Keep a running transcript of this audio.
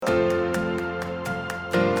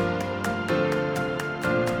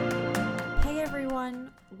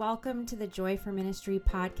welcome to the Joy for Ministry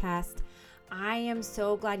podcast. I am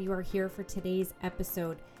so glad you are here for today's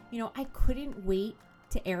episode. I couldn't wait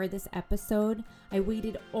to air this episode. I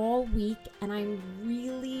waited all week, and I'm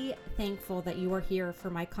really thankful that you are here for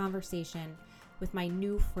my conversation with my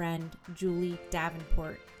new friend, Julie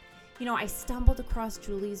Davenport. I stumbled across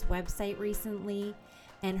Julie's website recently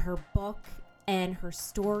and her book and her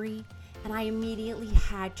story, and I immediately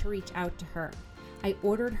had to reach out to her. I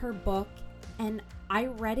ordered her book and I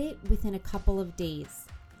read it within a couple of days.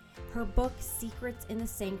 Her book, Secrets in the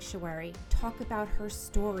Sanctuary, talk about her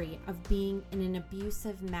story of being in an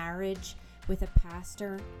abusive marriage with a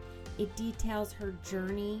pastor. It details her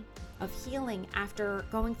journey of healing after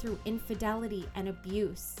going through infidelity and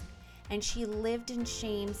abuse. And she lived in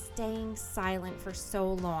shame, staying silent for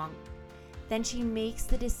so long. Then she makes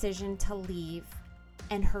the decision to leave,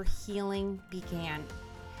 and her healing began.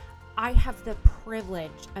 I have the privilege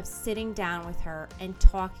of sitting down with her and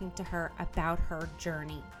talking to her about her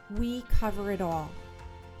journey. We cover it all,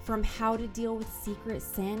 from how to deal with secret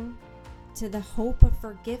sin to the hope of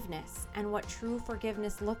forgiveness and what true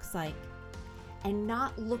forgiveness looks like, and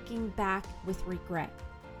not looking back with regret.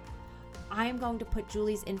 I am going to put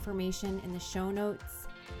Julie's information in the show notes,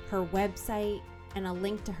 her website, and a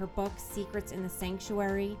link to her book, Secrets in the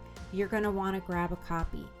Sanctuary. You're going to want to grab a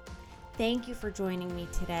copy. Thank you for joining me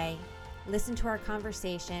today. Listen to our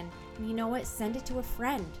conversation, and you know what? Send it to a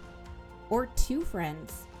friend, or two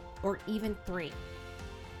friends, or even three.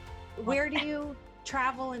 Where do you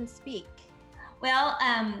travel and speak? Well,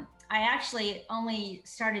 I actually only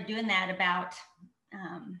started doing that about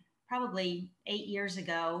probably 8 years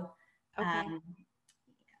ago. Okay.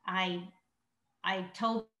 I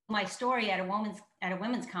told my story at a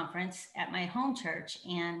women's conference at my home church,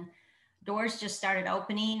 and doors just started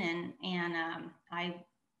opening, and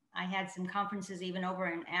I had some conferences even over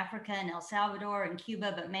in Africa and El Salvador and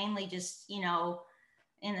Cuba, but mainly just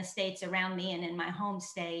in the states around me and in my home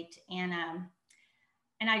state, and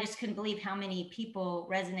I just couldn't believe how many people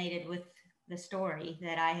resonated with the story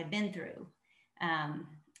that I had been through,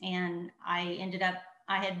 and I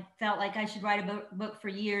had felt like I should write a book for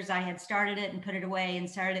years. I had started it and put it away, and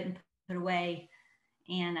started it and put it away.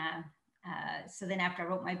 And so then after I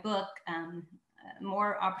wrote my book,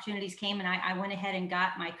 more opportunities came, and I went ahead and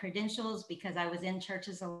got my credentials because I was in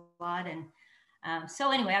churches a lot. And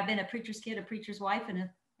so anyway, I've been a preacher's kid, a preacher's wife,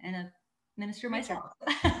 and a minister myself.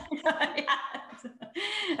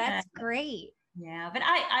 That's great. Yeah, but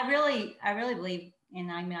I really believe,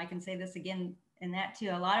 and I mean, I can say this again in that too.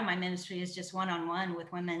 A lot of my ministry is just one-on-one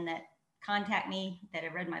with women that contact me, that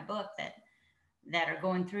have read my book, that are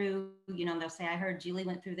going through, they'll say, I heard Julie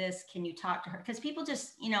went through this. Can you talk to her? Because people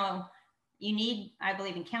just, you need, I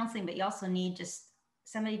believe in counseling, but you also need just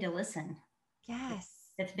somebody to listen. Yes.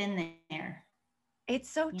 That's been there. It's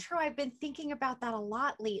so true. I've been thinking about that a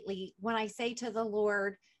lot lately when I say to the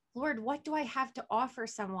Lord, what do I have to offer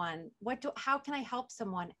someone? How can I help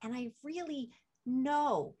someone? And I really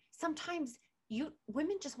know sometimes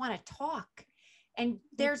women just want to talk, and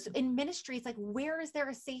there's in ministries, like, where is there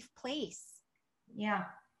a safe place? Yeah.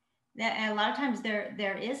 A lot of times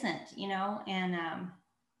there isn't,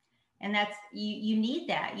 and that's, you need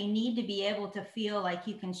that. You need to be able to feel like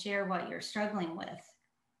you can share what you're struggling with.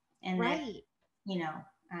 And right.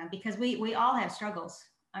 That, because we all have struggles.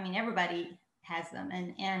 I mean, everybody has them.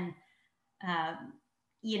 And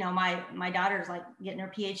my daughter's like getting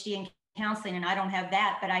her PhD in counseling, and I don't have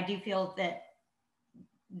that, but I do feel that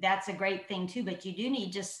that's a great thing too. But you do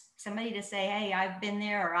need just somebody to say, hey, I've been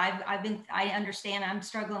there, or I understand I'm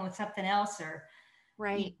struggling with something else, or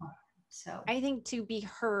right. So I think to be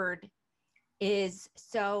heard is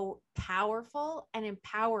so powerful and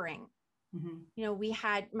empowering.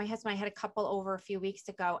 Mm-hmm. My husband and I had a couple over a few weeks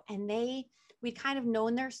ago, and we'd kind of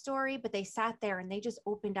known their story, but they sat there and they just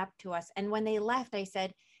opened up to us. And when they left, I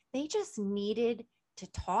said, they just needed to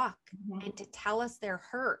talk, mm-hmm. and to tell us their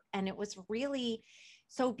hurt. And it was really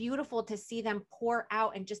so beautiful to see them pour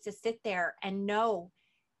out, and just to sit there and know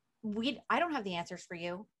I don't have the answers for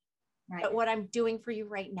you. Right. But what I'm doing for you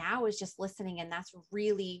right now is just listening. And that's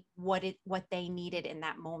really what they needed in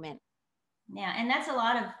that moment. Yeah. And that's a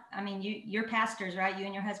lot of, I mean, you're pastors, right? You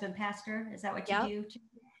and your husband pastor. Is that what you do?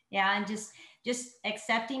 Yeah. And just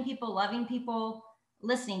accepting people, loving people,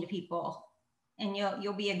 listening to people, and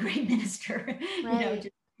you'll be a great minister,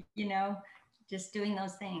 right. Just doing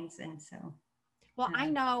those things. And so. Well, I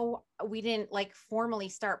know we didn't formally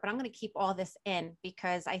start, but I'm going to keep all this in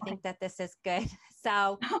because I think that this is good.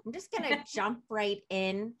 So I'm just going to jump right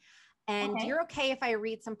in, and you're okay if I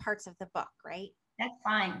read some parts of the book, right? That's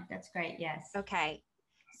fine. That's great. Yes. Okay.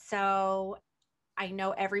 So I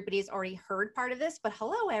know everybody's already heard part of this, but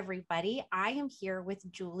hello, everybody. I am here with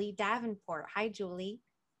Julie Davenport. Hi, Julie.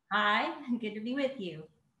 Hi, good to be with you.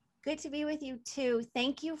 Good to be with you too.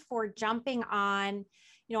 Thank you for jumping on.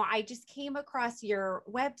 I just came across your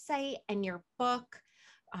website and your book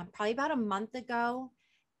probably about a month ago.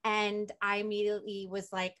 And I immediately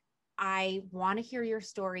was like, I want to hear your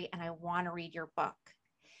story and I want to read your book.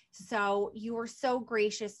 So you were so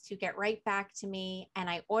gracious to get right back to me. And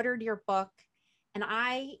I ordered your book. And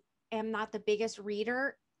I am not the biggest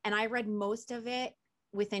reader. And I read most of it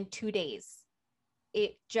within 2 days.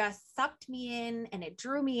 It just sucked me in and it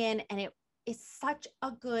drew me in. And it is such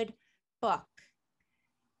a good book.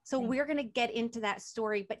 So we're going to get into that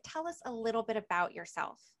story, but tell us a little bit about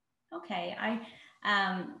yourself. Okay.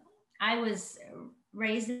 I was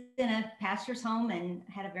raised in a pastor's home and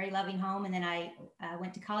had a very loving home. And then I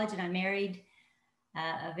went to college and I married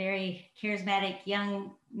a very charismatic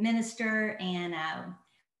young minister. And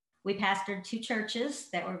we pastored 2 churches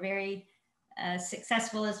that were very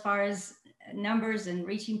successful as far as numbers and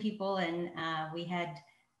reaching people. And we had,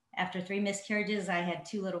 after 3 miscarriages, I had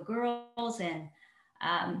 2 little girls, and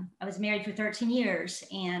I was married for 13 years.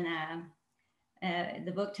 And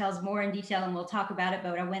the book tells more in detail, and we'll talk about it.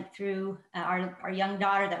 But I went through our young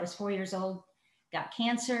daughter that was 4 years old, got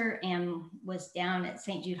cancer and was down at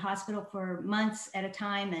St. Jude Hospital for months at a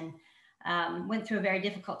time, and went through a very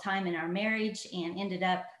difficult time in our marriage and ended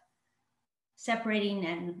up separating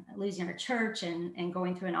and losing our church and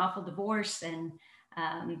going through an awful divorce. And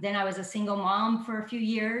then I was a single mom for a few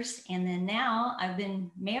years. And then now I've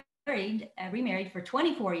been remarried for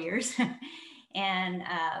 24 years and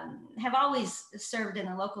have always served in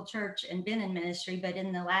the local church and been in ministry. But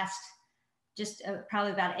in the last, just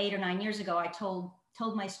probably about 8 or 9 years ago, I told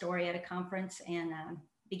my story at a conference, and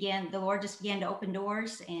the Lord just began to open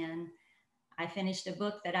doors. And I finished a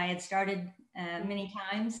book that I had started many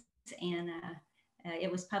times, and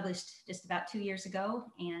it was published just about 2 years ago.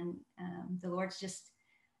 And the Lord's just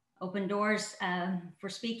opened doors for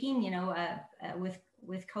speaking.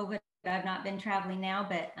 With COVID, I've not been traveling now,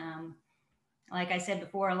 but like I said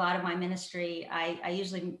before, a lot of my ministry, I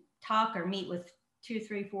usually talk or meet with 2,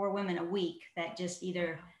 3, 4 women a week that just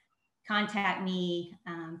either contact me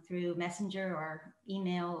through Messenger or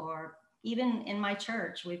email, or even in my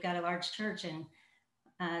church. We've got a large church, and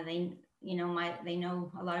they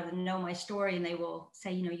know, a lot of them know my story, and they will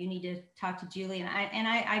say, you need to talk to Julie. And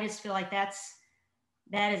I just feel like that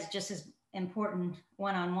is just as important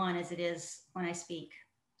one-on-one as it is when I speak.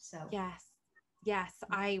 So yes,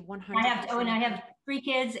 I 100%. I have 3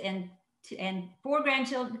 kids and 4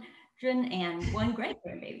 grandchildren and 1 great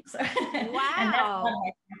grandbaby. So wow. And that's one of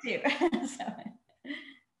my too. So.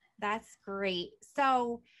 That's great.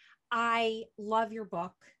 So I love your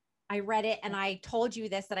book. I read it, and I told you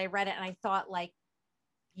this, that I read it and I thought like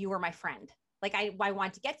you were my friend. Like I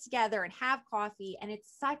want to get together and have coffee, and it's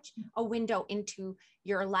such a window into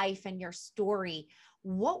your life and your story.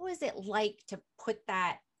 What was it like to put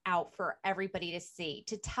that out for everybody to see,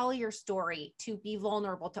 to tell your story, to be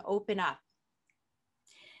vulnerable, to open up?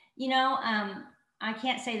 I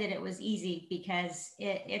can't say that it was easy, because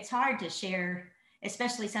it's hard to share,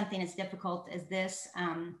 especially something as difficult as this.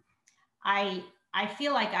 I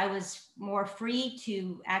feel like I was more free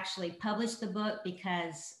to actually publish the book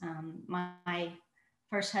because my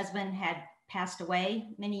first husband had passed away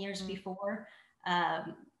many years before.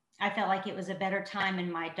 I felt like it was a better time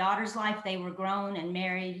in my daughter's life. They were grown and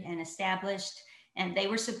married and established, and they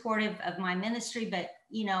were supportive of my ministry. But,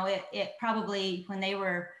 it probably, when they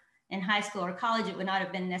were in high school or college, it would not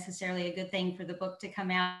have been necessarily a good thing for the book to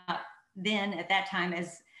come out then at that time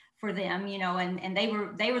as for them, and they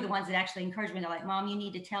were the ones that actually encouraged me. They're like, Mom, you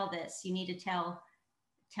need to tell this. You need to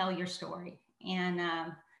tell your story. And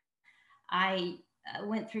I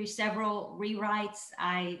went through several rewrites.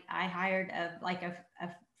 I hired a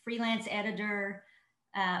freelance editor.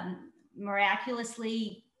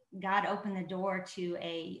 Miraculously, God opened the door to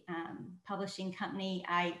a publishing company.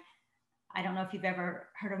 I don't know if you've ever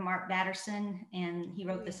heard of Mark Batterson, and he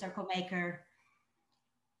wrote The Circle Maker.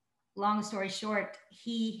 Long story short,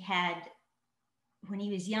 when he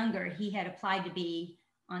was younger, he had applied to be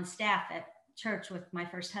on staff at church with my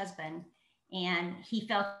first husband, and he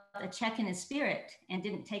felt a check in his spirit and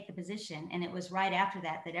didn't take the position. And it was right after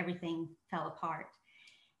that everything fell apart.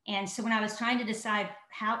 And so when I was trying to decide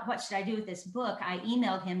what should I do with this book, I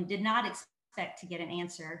emailed him, did not expect to get an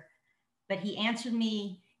answer, but he answered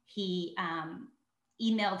me. He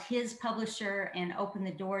emailed his publisher and opened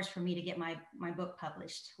the doors for me to get my book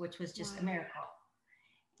published, which was just a miracle,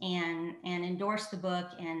 and endorsed the book.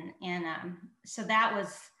 And so that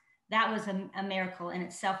that was a miracle in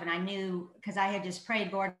itself. And I knew, because I had just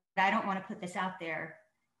prayed, Lord, I don't want to put this out there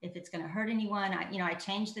if it's going to hurt anyone. I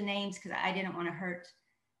changed the names because I didn't want to hurt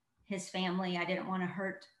his family. I didn't want to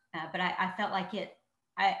hurt, but I felt like it.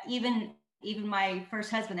 Even my first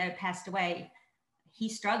husband that had passed away, he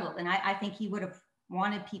struggled, and I think he would have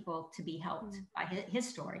wanted people to be helped by his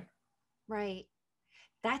story. Right.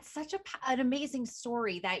 That's such an amazing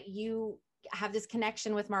story that you have this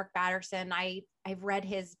connection with Mark Batterson. I've read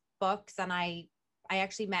his books, and I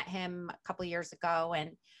actually met him a couple of years ago,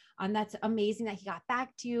 and that's amazing that he got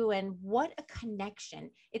back to you. And what a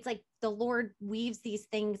connection. It's like the Lord weaves these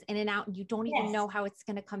things in and out, and you don't even know how it's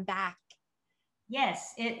going to come back.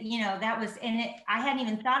 Yes, that was, and I hadn't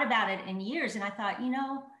even thought about it in years. And I thought,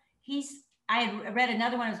 I had read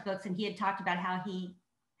another one of his books, and he had talked about how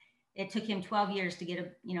it took him 12 years to get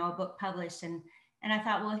a book published. And I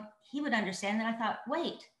thought, well, he would understand. And I thought,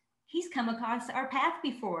 wait, he's come across our path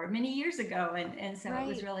before many years ago. And so right.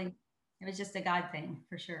 It was just a God thing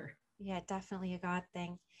for sure. Yeah, definitely a God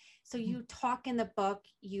thing. So you talk in the book,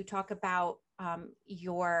 you talk about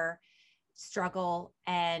your struggle,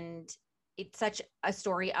 and it's such a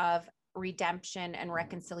story of redemption and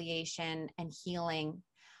reconciliation and healing.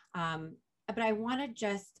 But I want to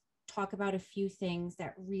just talk about a few things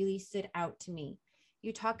that really stood out to me.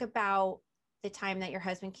 You talk about the time that your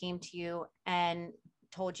husband came to you and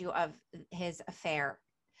told you of his affair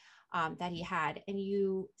that he had. And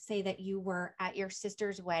you say that you were at your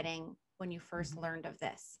sister's wedding when you first learned of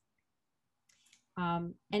this.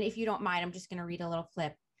 And if you don't mind, I'm just going to read a little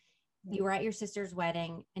clip. You were at your sister's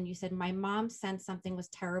wedding, and you said, my mom sensed something was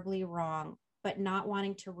terribly wrong, but not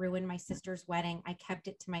wanting to ruin my sister's wedding, I kept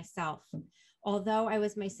it to myself. Although I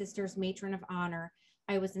was my sister's matron of honor,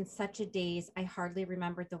 I was in such a daze, I hardly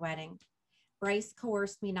remembered the wedding. Bryce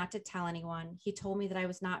coerced me not to tell anyone. He told me that I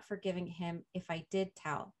was not forgiving him if I did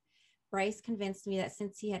tell. Bryce convinced me that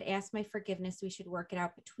since he had asked my forgiveness, we should work it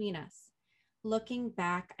out between us. Looking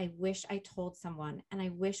back, I wish I told someone, and I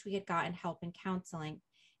wish we had gotten help and counseling.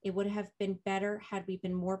 It would have been better had we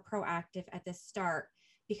been more proactive at the start,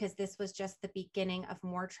 because this was just the beginning of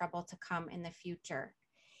more trouble to come in the future.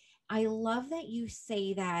 I love that you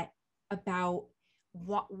say that about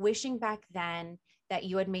wishing back then that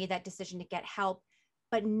you had made that decision to get help,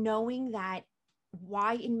 but knowing that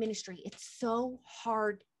why in ministry, it's so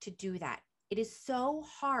hard to do that. It is so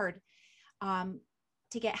hard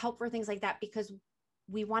to get help for things like that, because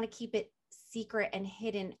we want to keep it secret and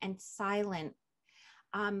hidden and silent.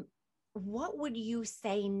 What would you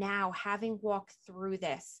say now, having walked through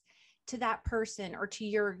this, to that person or to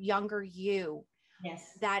your younger you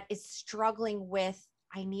that is struggling with,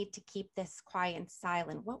 I need to keep this quiet and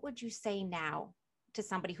silent? What would you say now to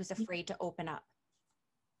somebody who's afraid to open up?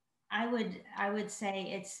 I would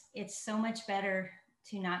say it's so much better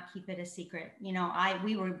to not keep it a secret.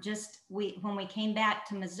 When we came back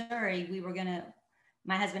to Missouri,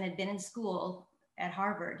 my husband had been in school at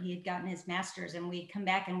Harvard. He had gotten his master's, and we'd come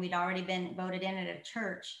back and we'd already been voted in at a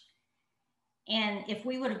church. And if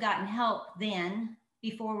we would have gotten help then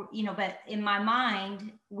before, but in my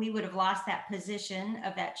mind, we would have lost that position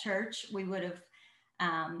of that church. We would have,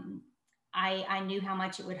 I knew how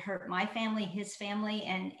much it would hurt my family, his family.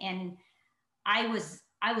 And I was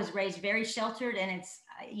raised very sheltered, and it's,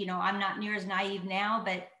 I'm not near as naive now,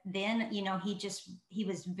 but then, he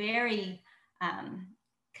was very,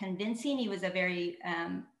 convincing. He was a very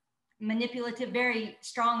manipulative, very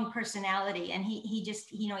strong personality. And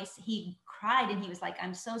he cried, and he was like,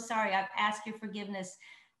 I'm so sorry. I've asked your forgiveness.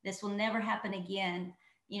 This will never happen again.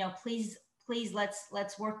 Please,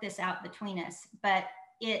 let's work this out between us. But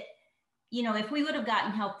if we would have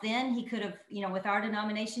gotten help then, he could have, with our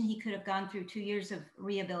denomination, he could have gone through 2 years of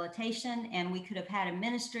rehabilitation, and we could have had a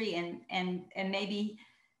ministry and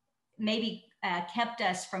maybe kept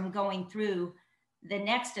us from going through the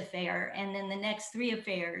next affair, and then the next 3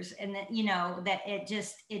 affairs, and then that it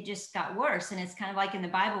just got worse. And it's kind of like in the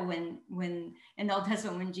Bible when in the Old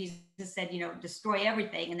Testament, when Jesus said, destroy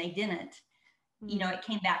everything, and they didn't. It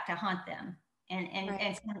came back to haunt them. And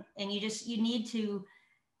you need to.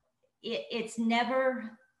 It's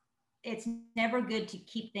never good to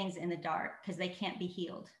keep things in the dark, because they can't be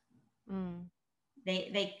healed.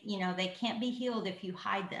 They can't be healed if you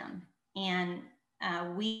hide them. And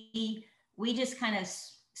we just kind of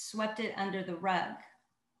swept it under the rug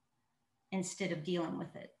instead of dealing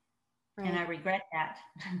with it. Right. And I regret that.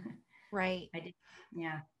 Right. I did.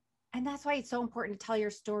 Yeah. And that's why it's so important to tell your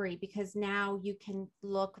story, because now you can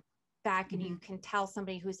look back and you can tell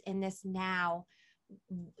somebody who's in this now,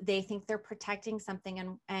 they think they're protecting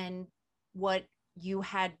something and what you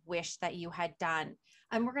had wished that you had done.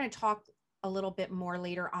 And we're going to talk a little bit more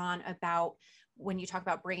later on about when you talk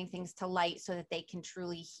about bringing things to light so that they can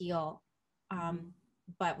truly heal.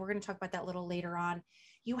 But we're going to talk about that a little later on.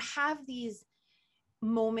 You have these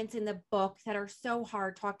moments in the book that are so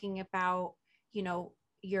hard, talking about, you know,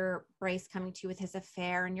 your Bryce coming to you with his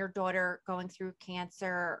affair and your daughter going through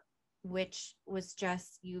cancer, which was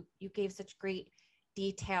just, you gave such great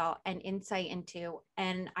detail and insight into,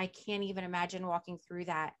 and I can't even imagine walking through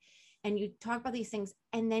that. And you talk about these things,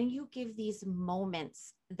 and then you give these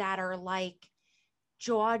moments that are like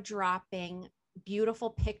jaw-dropping,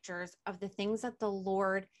 beautiful pictures of the things that the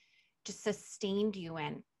Lord just sustained you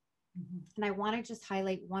in. And I want to just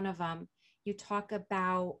highlight one of them. You talk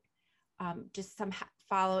about just some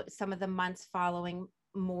of the months following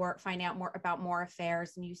more, find out more about more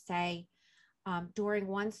affairs. And you say, during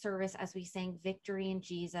one service, as we sang Victory in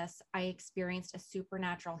Jesus, I experienced a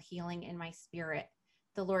supernatural healing in my spirit.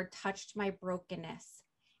 The Lord touched my brokenness.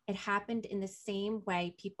 It happened in the same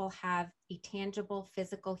way people have a tangible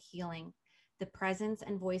physical healing. The presence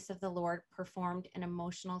and voice of the Lord performed an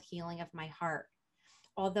emotional healing of my heart.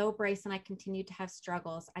 Although Bryce and I continued to have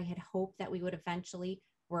struggles, I had hoped that we would eventually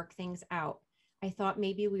work things out. I thought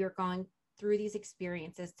maybe we were going through these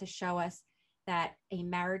experiences to show us that a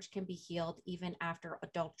marriage can be healed even after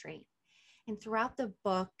adultery. And throughout the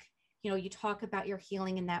book, you know, you talk about your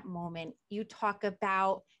healing in that moment. You talk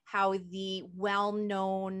about how the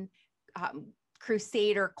well-known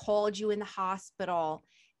crusader called you in the hospital,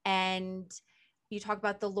 and you talk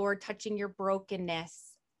about the Lord touching your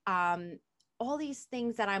brokenness. All these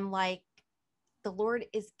things that I'm like, the Lord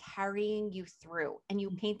is carrying you through, and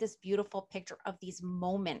you paint this beautiful picture of these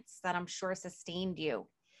moments that I'm sure sustained you.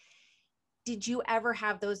 Did you ever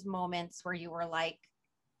have those moments where you were like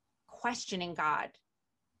questioning God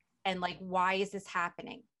and like, why is this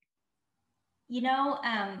happening? You know,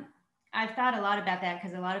 I've thought a lot about that,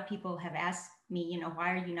 because a lot of people have asked me, you know,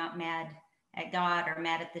 why are you not mad at God or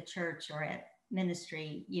mad at the church or at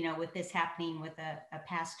ministry, you know, with this happening with a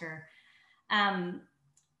pastor.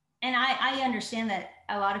 And I understand that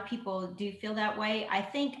a lot of people do feel that way. I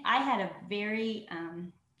think I had a very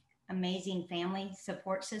amazing family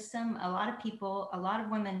support system. A lot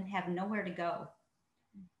of women have nowhere to go,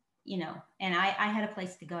 you know, and I had a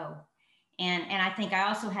place to go. And I think I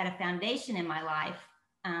also had a foundation in my life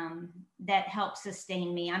that helped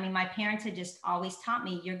sustain me. I mean, my parents had just always taught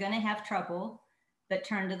me, you're going to have trouble, but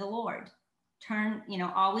turn to the Lord.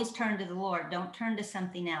 Always turn to the Lord. Don't turn to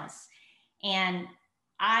something else. And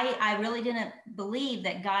I really didn't believe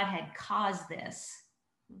that God had caused this.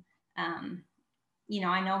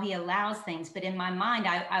 I know he allows things, but in my mind,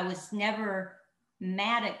 I was never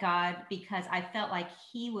mad at God, because I felt like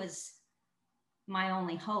he was my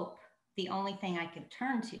only hope, the only thing I could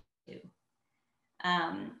turn to.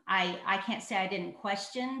 I can't say I didn't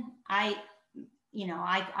question. I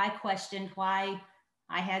questioned why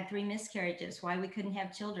I had 3 miscarriages, why we couldn't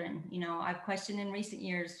have children. You know, I've questioned in recent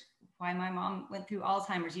years why my mom went through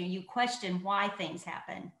Alzheimer's. You know, you question why things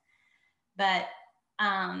happen. But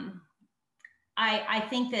I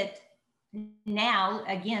think that now,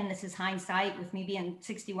 again, this is hindsight with me being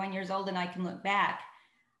 61 years old and I can look back.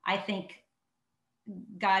 I think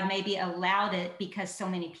God maybe allowed it because so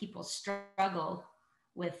many people struggle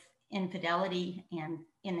with infidelity and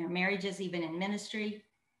in their marriages, even in ministry.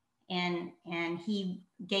 And he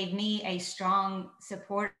gave me a strong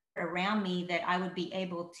support around me that I would be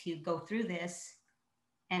able to go through this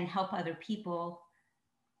and help other people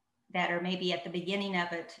that are maybe at the beginning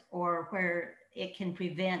of it, or where it can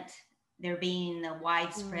prevent there being the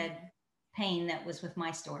widespread pain that was with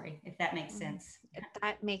my story, if that makes sense.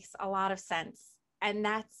 That makes a lot of sense. And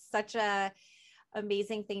that's such a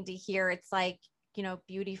amazing thing to hear. It's like, you know,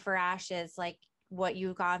 beauty for ashes, like what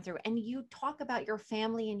you've gone through. And you talk about your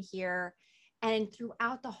family in here, and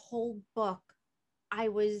throughout the whole book, I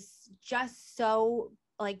was just so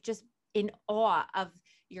like, just in awe of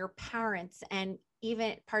your parents, and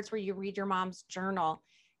even parts where you read your mom's journal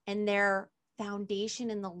and their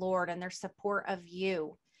foundation in the Lord and their support of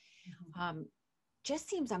you. Just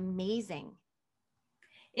seems amazing.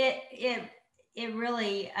 It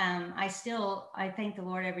really, I thank the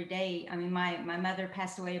Lord every day. I mean, my mother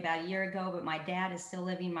passed away about a year ago, but my dad is still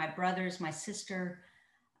living, my brothers, my sister,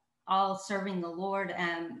 all serving the Lord.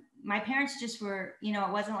 My parents just were, you know,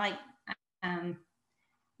 it wasn't like,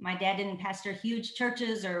 my dad didn't pastor huge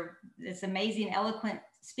churches or this amazing, eloquent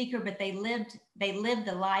speaker, but they lived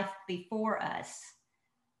the life before us.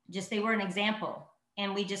 Just, they were an example.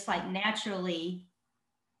 And we just like naturally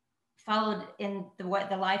followed in the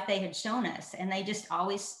life they had shown us. And they just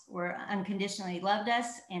always were unconditionally loved us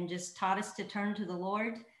and just taught us to turn to the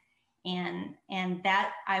Lord. And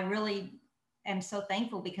that I really am so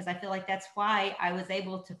thankful, because I feel like that's why I was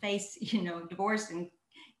able to face, divorce and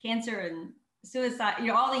cancer and suicide,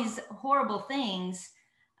 all these horrible things.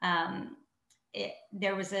 Um,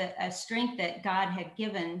 there was a strength that God had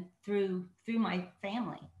given through my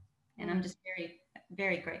family, and I'm just very,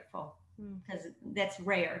 very grateful, because that's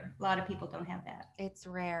rare. A lot of people don't have that. It's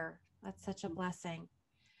rare. That's such a blessing.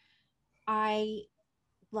 I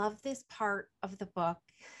love this part of the book,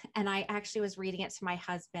 and I actually was reading it to my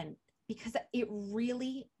husband because it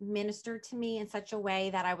really ministered to me in such a way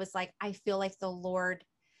that I was like, I feel like the Lord,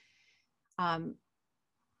 um,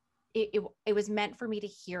 it was meant for me to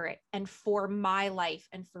hear it, and for my life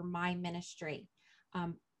and for my ministry.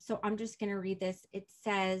 So I'm just going to read this. It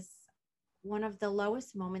says, one of the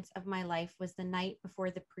lowest moments of my life was the night before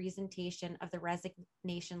the presentation of the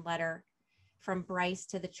resignation letter from Bryce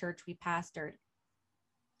to the church we pastored.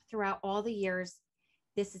 Throughout all the years,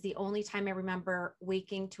 this is the only time I remember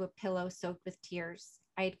waking to a pillow soaked with tears.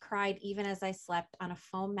 I had cried even as I slept on a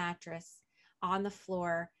foam mattress on the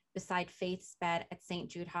floor beside Faith's bed at St.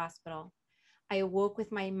 Jude Hospital. I awoke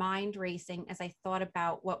with my mind racing as I thought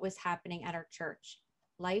about what was happening at our church.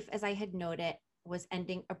 Life, as I had known it, was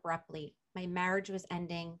ending abruptly. My marriage was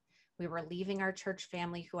ending. We were leaving our church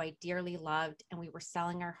family, who I dearly loved, and we were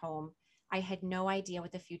selling our home. I had no idea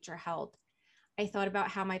what the future held. I thought about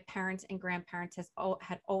how my parents and grandparents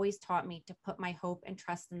had always taught me to put my hope and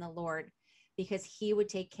trust in the Lord, because he would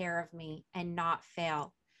take care of me and not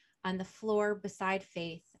fail. On the floor beside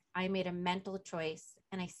Faith, I made a mental choice,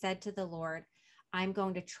 and I said to the Lord, I'm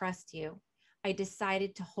going to trust you. I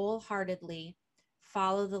decided to wholeheartedly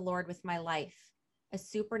follow the Lord with my life. A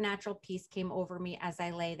supernatural peace came over me as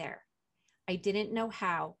I lay there. I didn't know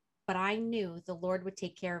how, but I knew the Lord would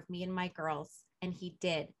take care of me and my girls, and he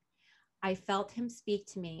did. I felt him speak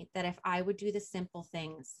to me that if I would do the simple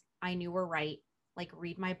things I knew were right, like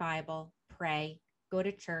read my Bible, pray, go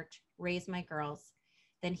to church, raise my girls,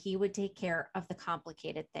 then he would take care of the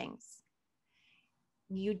complicated things.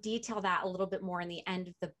 You detail that a little bit more in the end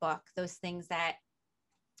of the book, those things that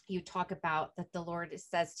you talk about, that the Lord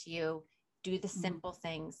says to you, do the simple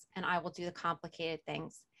things and I will do the complicated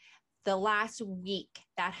things. The last week,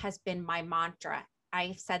 that has been my mantra.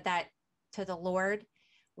 I've said that to the Lord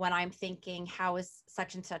when I'm thinking, how is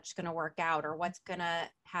such and such going to work out, or what's going to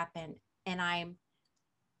happen? And I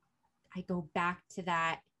go back to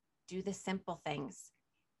that, do the simple things,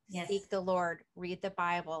 Yes. Seek the Lord, read the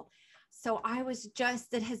Bible. So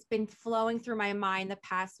it has been flowing through my mind the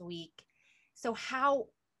past week. So how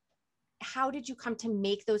did you come to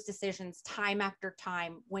make those decisions time after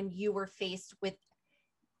time when you were faced with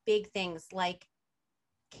big things like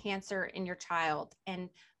cancer in your child and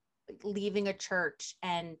leaving a church?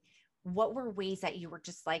 And what were ways that you were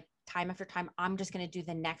just like, time after time, I'm just going to do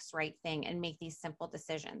the next right thing and make these simple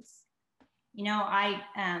decisions?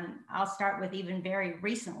 I'll start with even very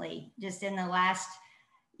recently, just in the last,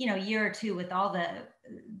 year or two, with all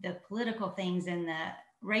the political things and the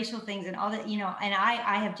racial things and all that, and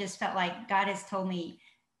I have just felt like God has told me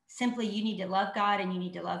simply, you need to love God and you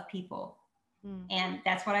need to love people. And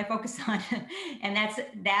that's what I focus on. And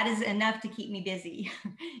that is enough to keep me busy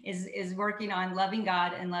is working on loving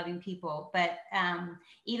God and loving people. But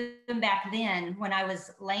even back then, when I was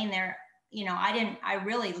laying there, I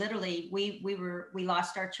really literally, we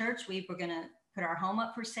lost our church. We were going to put our home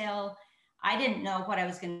up for sale. I didn't know what I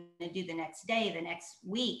was going to do the next day, the next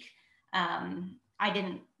week. I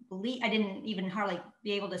didn't even hardly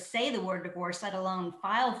be able to say the word divorce, let alone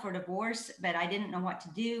file for divorce, but I didn't know what to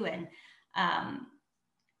do. And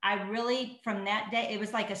I really, from that day, it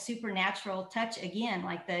was like a supernatural touch again,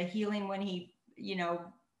 like the healing when he,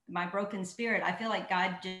 my broken spirit. I feel like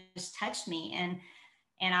God just touched me, and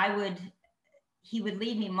he would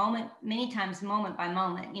lead me many times, moment by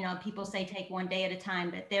moment. People say take one day at a time,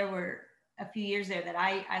 but there were a few years there that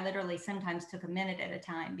I literally sometimes took a minute at a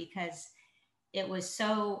time, because it was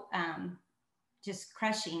so just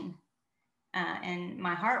crushing, and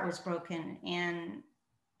my heart was broken, and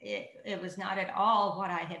it was not at all what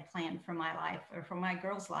I had planned for my life or for my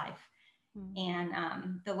girl's life. And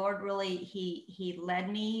the Lord really, he led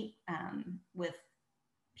me with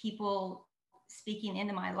people speaking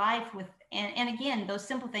into my life and again, those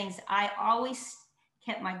simple things. I always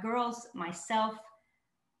kept my girls, myself,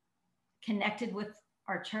 connected with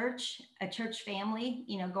our church, a church family.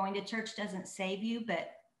 Going to church doesn't save you,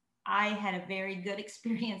 but I had a very good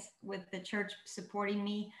experience with the church supporting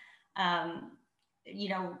me.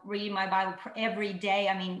 Reading my Bible every day.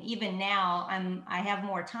 I mean, even now I have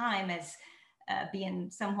more time as being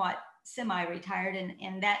somewhat semi-retired,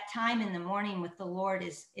 and that time in the morning with the Lord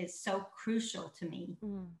is so crucial to me,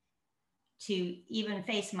 to even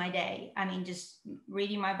face my day. I mean, just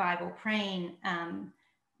reading my Bible, praying,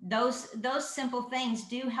 those simple things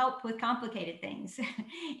do help with complicated things.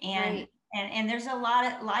 and, Right. and there's a lot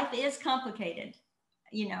of, life is complicated.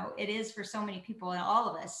 You know, it is for so many people and all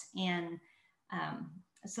of us. And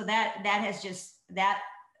so that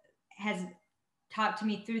has talked to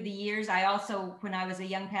me through the years. I also, when I was a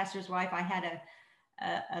young pastor's wife, I had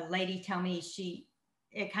a lady tell me,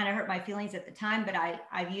 it kind of hurt my feelings at the time, but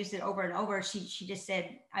I've used it over and over. She just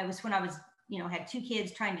said, when I was, had 2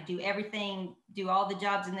 kids, trying to do everything, do all the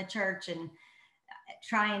jobs in the church, and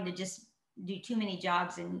trying to just do too many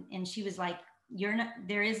jobs. And she was like, you're not,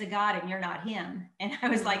 there is a God and you're not him. And I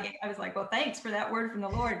was like, well, thanks for that word from the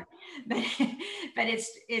Lord. But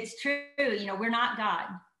it's true. We're not God.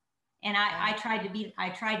 And I tried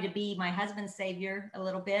to be my husband's savior a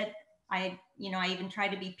little bit. I even tried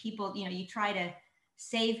to be people, you try to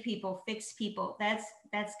save people, fix people.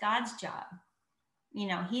 That's God's job.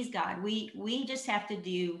 He's God. We just have to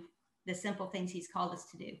do the simple things he's called us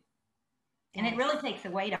to do. And it really takes the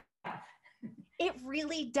weight off. It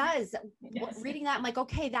really does. Yes. Reading that, I'm like,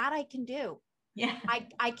 okay, that I can do. Yeah.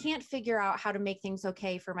 I can't figure out how to make things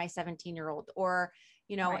okay for my 17-year-old, or,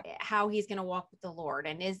 Right. how he's going to walk with the Lord,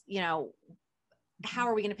 and how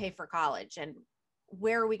are we going to pay for college, and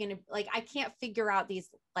where are we going to, I can't figure out these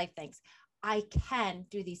life things. I can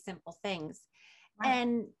do these simple things. Right.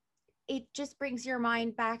 And it just brings your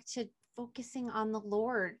mind back to focusing on the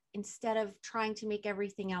Lord instead of trying to make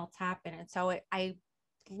everything else happen. And so I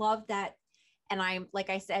love that. And I'm, like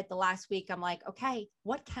I said, the last week, I'm like, okay,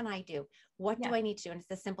 what can I do? What do I need to do? And it's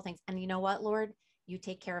the simple things. And you know what, Lord, you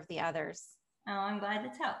take care of the others. Oh, I'm glad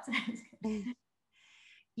that's helped.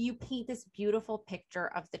 You paint this beautiful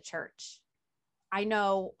picture of the church. I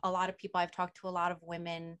know a lot of people, I've talked to a lot of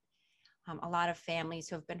women, a lot of families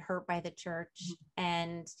who have been hurt by the church. Mm-hmm.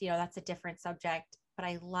 And, that's a different subject, but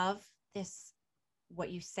I love this,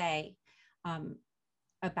 what you say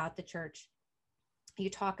about the church. You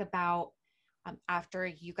talk about after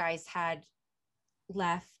you guys had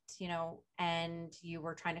left, and you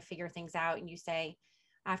were trying to figure things out, and you say,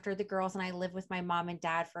 after the girls and I lived with my mom and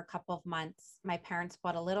dad for a couple of months, my parents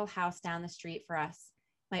bought a little house down the street for us.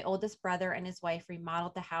 My oldest brother and his wife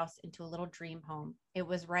remodeled the house into a little dream home. It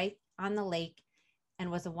was right on the lake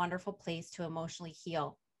and was a wonderful place to emotionally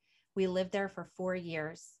heal. We lived there for 4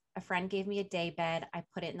 years. A friend gave me a day bed. I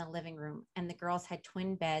put it in the living room, and the girls had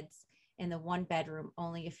twin beds in the one bedroom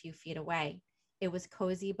only a few feet away. It was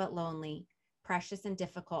cozy but lonely, precious and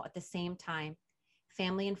difficult at the same time.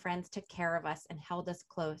 Family and friends took care of us and held us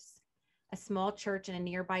close. A small church in a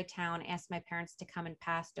nearby town asked my parents to come and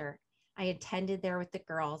pastor. I attended there with the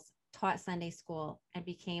girls, taught Sunday school, and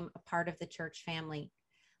became a part of the church family.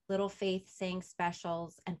 Little Faith sang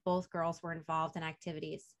specials, and both girls were involved in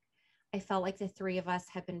activities. I felt like the 3 of us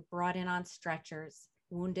had been brought in on stretchers,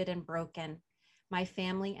 wounded and broken. My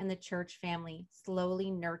family and the church family slowly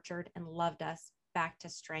nurtured and loved us back to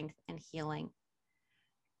strength and healing.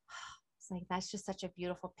 It's like, that's just such a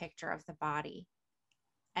beautiful picture of the body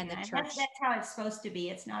and the church. That's how it's supposed to be.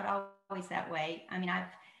 It's not always that way. I mean,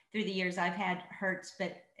 through the years, I've had hurts,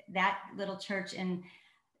 but that little church, and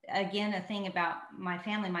again, a thing about my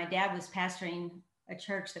family, my dad was pastoring a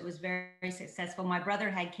church that was very, very successful. My brother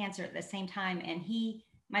had cancer at the same time, and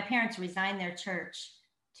my parents resigned their church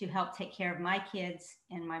to help take care of my kids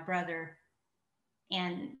and my brother,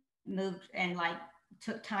 and moved and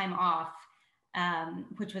took time off,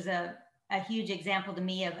 which was a huge example to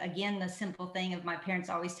me of, again, the simple thing of my parents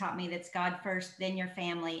always taught me that's God first, then your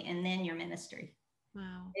family, and then your ministry.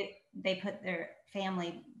 Wow. They put their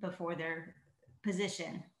family before their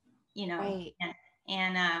position, Right.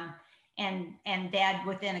 And dad,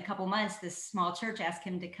 within a couple months, this small church asked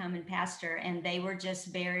him to come and pastor, and they were just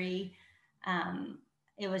very,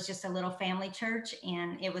 it was just a little family church,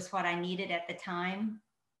 and it was what I needed at the time.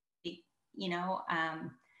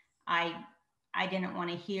 I didn't want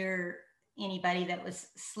to hear anybody that was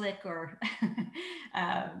slick or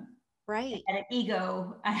right. had an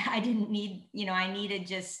ego. I didn't need, I needed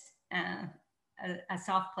just a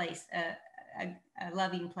soft place, a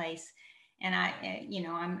loving place. And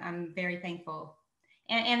I'm very thankful.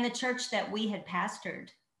 And the church that we had pastored,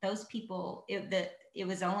 those people, it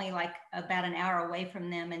was only about an hour away from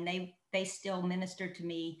them, and they still ministered to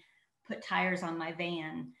me, put tires on my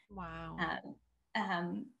van. Wow.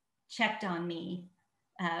 Checked on me,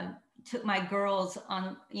 took my girls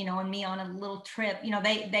on, and me on a little trip.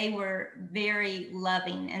 They were very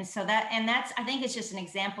loving. And so that's, I think it's just an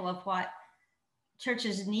example of what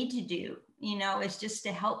churches need to do, it's just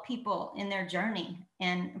to help people in their journey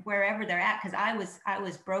and wherever they're at. Cause I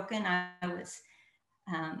was broken. I was,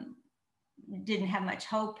 didn't have much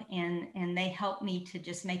hope, and they helped me to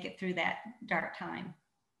just make it through that dark time.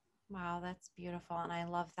 Wow, that's beautiful. And I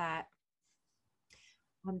love that.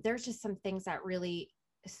 There's just some things that really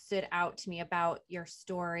stood out to me about your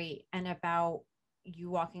story and about you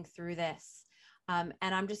walking through this. And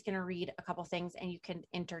I'm just going to read a couple things and you can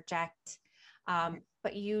interject.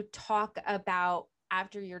 But you talk about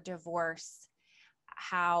after your divorce,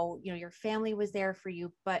 how, your family was there for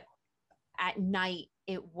you, but at night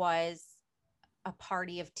it was a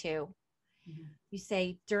party of two. Mm-hmm. You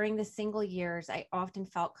say, during the single years, I often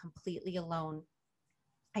felt completely alone.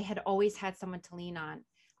 I had always had someone to lean on.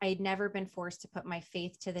 I had never been forced to put my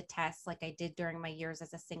faith to the test like I did during my years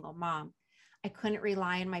as a single mom. I couldn't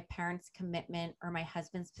rely on my parents' commitment or my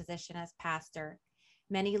husband's position as pastor.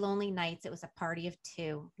 Many lonely nights, it was a party of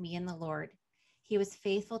two, me and the Lord. He was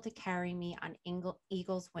faithful to carry me on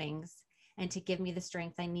eagle's wings and to give me the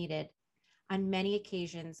strength I needed. On many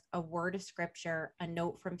occasions, a word of scripture, a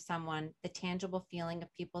note from someone, the tangible feeling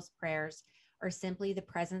of people's prayers, or simply the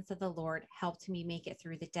presence of the Lord helped me make it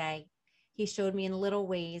through the day. He showed me in little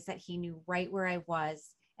ways that he knew right where I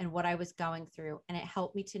was and what I was going through, and it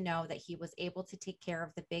helped me to know that he was able to take care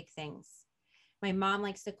of the big things. My mom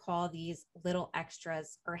likes to call these little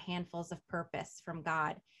extras or handfuls of purpose from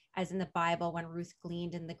God, as in the Bible when Ruth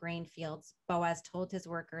gleaned in the grain fields, Boaz told his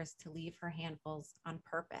workers to leave her handfuls on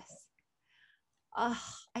purpose. Oh,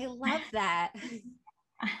 I love that.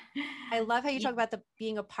 I love how you talk about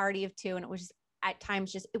being a party of two, and it was just, at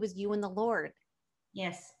times it was you and the Lord.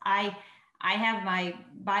 Yes, I have my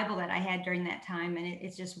Bible that I had during that time, and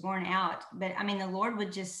it's just worn out. But I mean, the Lord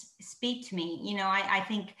would just speak to me. I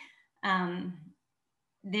think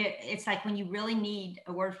it's like when you really need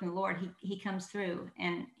a word from the Lord, He comes through,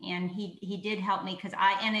 and He did help me because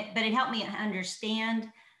but it helped me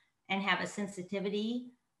understand and have a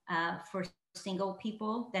sensitivity for single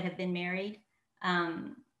people that have been married.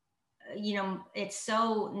 It's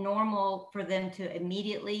so normal for them to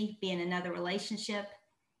immediately be in another relationship.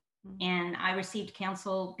 Mm-hmm. And I received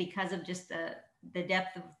counsel because of just the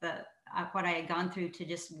depth of what I had gone through, to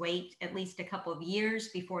just wait at least a couple of years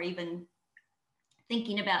before even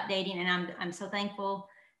thinking about dating. And I'm so thankful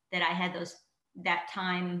that I had that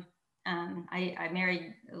time. I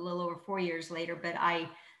married a little over 4 years later, but I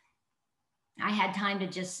had time to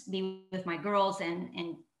just be with my girls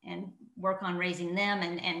and work on raising them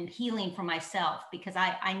and healing for myself, because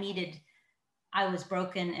I was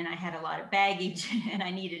broken and I had a lot of baggage and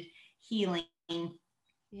I needed healing.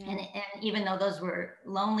 Yeah. And even though those were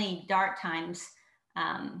lonely, dark times,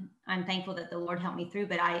 I'm thankful that the Lord helped me through,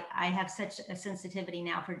 but I have such a sensitivity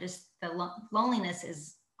now for just the loneliness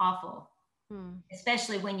is awful,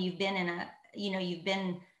 especially when you've been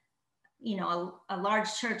a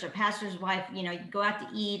large church, a pastor's wife, you'd go out to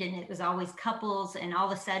eat and it was always couples. And all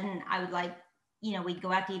of a sudden I would we'd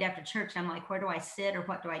go out to eat after church. And I'm like, where do I sit or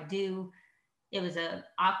what do I do? It was an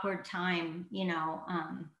awkward time,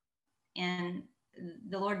 and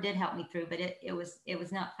the Lord did help me through, but it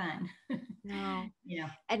was not fun. No.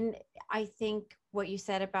 And I think what you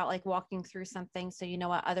said about like walking through something, so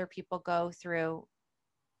what other people go through,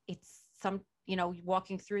 it's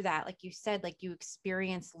walking through that, like you said, like you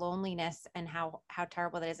experience loneliness and how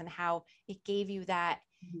terrible that is, and how it gave you that,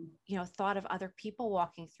 thought of other people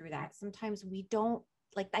walking through that. Sometimes we don't,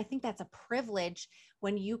 like, I think that's a privilege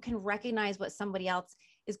when you can recognize what somebody else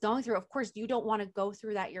is going through. Of course, you don't want to go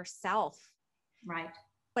through that yourself. Right.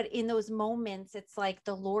 But in those moments, it's like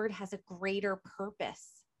the Lord has a greater purpose.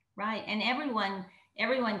 Right. And everyone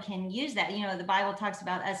can use that. The Bible talks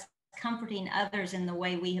about us comforting others in the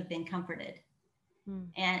way we have been comforted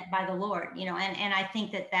and by the Lord, and I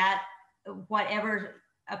think that whatever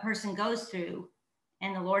a person goes through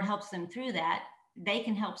and the Lord helps them through that, they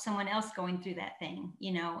can help someone else going through that thing.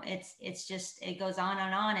 It's just, it goes on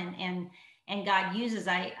and on. And God uses,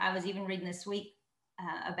 I was even reading this week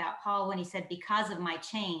about Paul when he said, because of my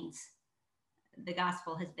chains, the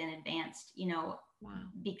gospel has been advanced, wow.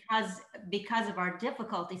 because of our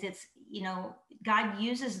difficulties. It's, God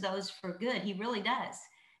uses those for good. He really does.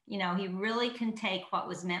 He really can take what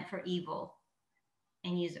was meant for evil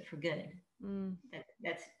and use it for good.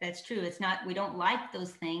 That's true. It's not, we don't like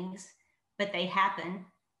those things, but they happen.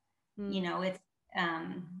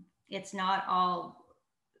 It's not all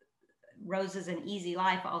roses and easy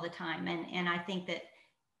life all the time. And I think that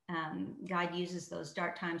God uses those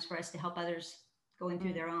dark times for us to help others going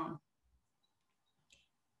through their own.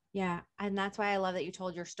 Yeah. And that's why I love that you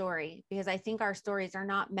told your story, because I think our stories are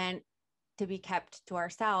not meant to be kept to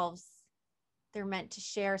ourselves. They're meant to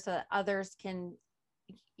share so that others can,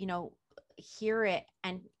 hear it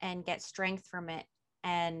and get strength from it.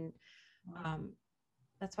 And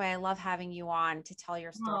That's why I love having you on to tell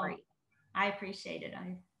your Oh, story. I appreciate it.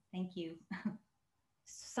 I thank you.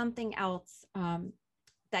 Something else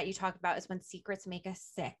that you talk about is when secrets make us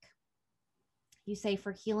sick. You say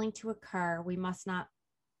for healing to occur, we must not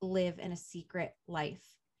live in a secret life.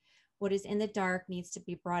 What is in the dark needs to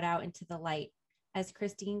be brought out into the light. As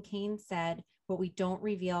Christine Kane said, what we don't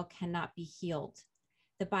reveal cannot be healed.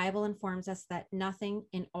 The Bible informs us that nothing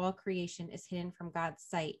in all creation is hidden from God's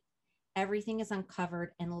sight. Everything is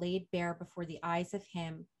uncovered and laid bare before the eyes of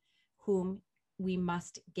him whom we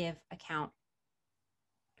must give account.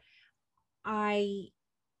 I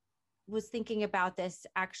was thinking about this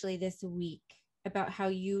actually this week, about how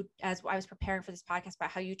you, as I was preparing for this podcast, about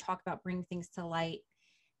how you talk about bringing things to light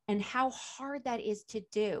and how hard that is to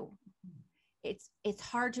do. It's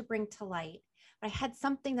hard to bring to light. But I had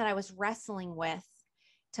something that I was wrestling with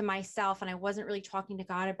to myself, and I wasn't really talking to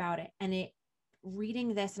God about it. And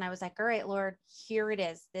reading this, and I was like, all right, Lord, here it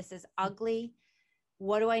is. This is ugly.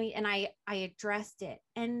 What do I need? And I addressed it,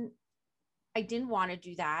 and I didn't want to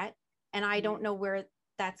do that. And I don't know where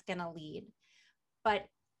that's going to lead, but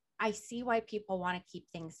I see why people want to keep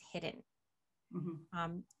things hidden.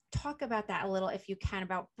 Talk about that a little, if you can,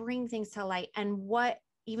 about bring things to light and what,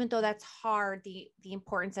 even though that's hard, the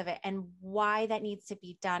importance of it and why that needs to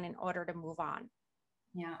be done in order to move on.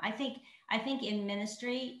 Yeah, I think in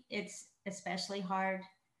ministry, it's especially hard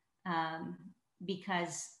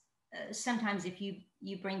because sometimes if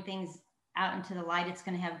you bring things out into the light, it's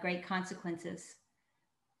going to have great consequences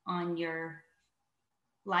on your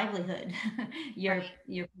livelihood, your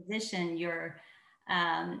position, your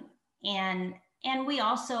and we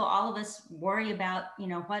also, all of us, worry about, you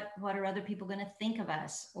know, what are other people going to think of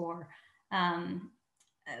us, or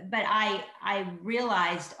but I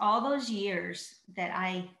realized all those years that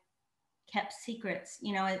I kept secrets.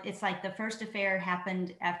 You know, it's like the first affair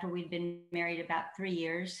happened after we'd been married about 3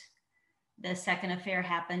 years. The second affair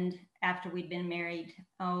happened after we'd been married,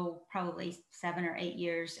 probably 7 or 8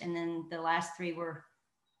 years. And then the last 3 were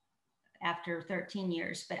after 13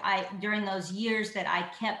 years. But during those years that I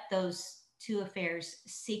kept those 2 affairs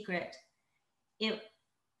secret, it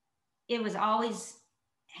was always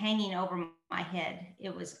hanging over my head.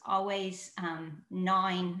 It was always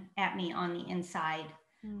gnawing at me on the inside.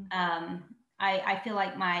 I feel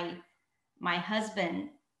like my husband,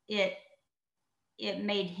 it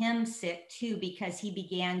made him sick too, because he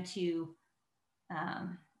began to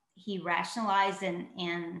he rationalized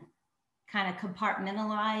and kind of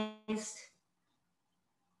compartmentalized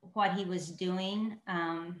what he was doing.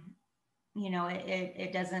 You know,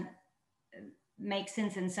 it doesn't make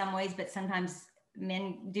sense in some ways, but sometimes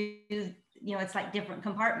men do. You know, it's like different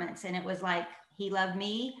compartments, and it was like he loved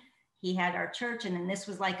me, he had our church, and then this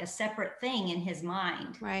was like a separate thing in his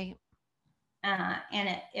mind. Right.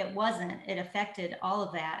 And it wasn't. It affected all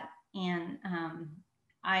of that. And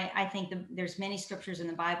I think there's many scriptures in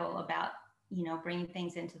the Bible about, you know, bringing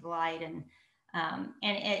things into the light, and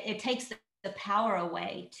it takes the power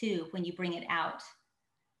away too when you bring it out.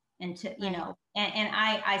 And to, you know, and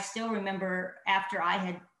I still remember after I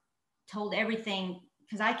had told everything,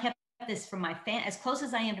 because I kept this from my as close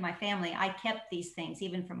as I am to my family, I kept these things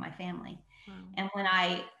even from my family. Wow. And when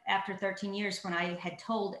after 13 years, when I had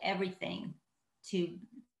told everything to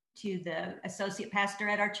the associate pastor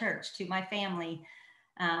at our church, to my family,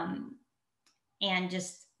 and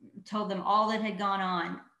just told them all that had gone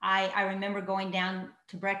on, I remember going down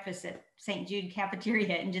to breakfast at St. Jude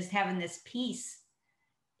cafeteria and just having this peace.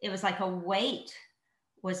 It was like a weight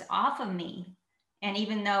was off of me. And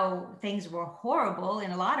even though things were horrible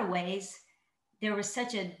in a lot of ways, there was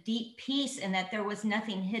such a deep peace in that there was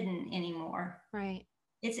nothing hidden anymore. Right.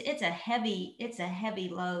 It's a heavy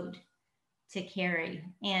load to carry.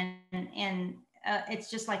 And it's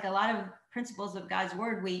just like a lot of principles of God's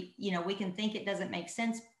word. We can think it doesn't make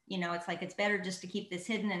sense. You know, it's like, it's better just to keep this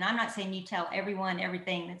hidden. And I'm not saying you tell everyone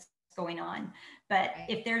everything that's going on, but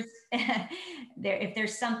if there's if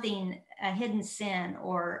there's something, a hidden sin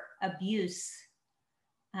or abuse,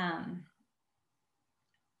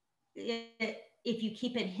 if you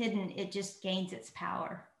keep it hidden, it just gains its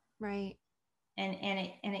power. Right. And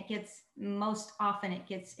it gets, most often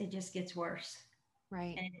it just gets worse.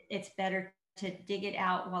 Right. And it's better to dig it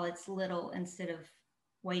out while it's little instead of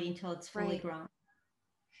waiting till it's fully grown.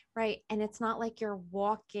 Right. And it's not like you're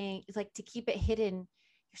walking, it's like, to keep it hidden,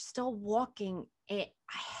 you're still walking a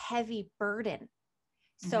heavy burden.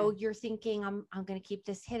 So you're thinking, I'm going to keep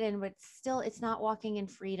this hidden, but still it's not walking in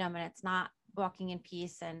freedom, and it's not walking in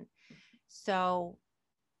peace. And so,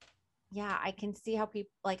 yeah, I can see how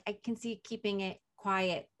people, like, I can see keeping it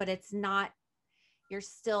quiet, but it's not, you're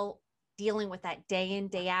still dealing with that day in,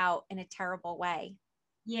 day out in a terrible way.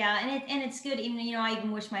 Yeah, and it's good. Even, I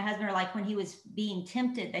even wish my husband, or like when he was being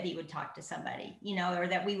tempted, that he would talk to somebody, or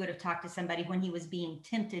that we would have talked to somebody when he was being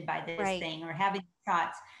tempted by this Right. thing or having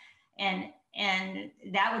thoughts. And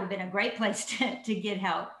that would have been a great place to get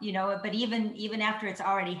help, But even after it's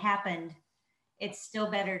already happened, it's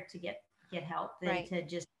still better to get help than Right. to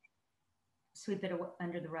just sweep it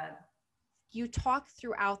under the rug. You talk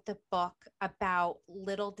throughout the book about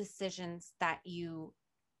little decisions that you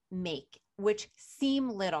make, which seem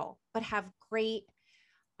little, but have great,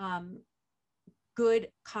 um,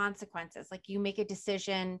 good consequences. Like you make a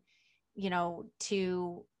decision,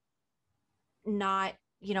 to not,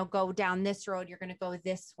 go down this road, you're going to go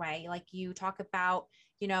this way. Like you talk about,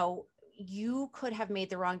 you could have made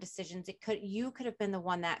the wrong decisions. You could have been the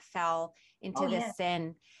one that fell Oh into yeah. this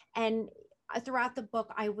sin. And throughout the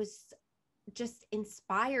book, I was just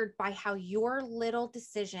inspired by how your little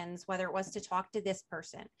decisions, whether it was to talk to this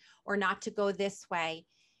person or not to go this way,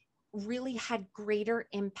 really had greater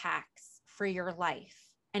impacts for your life.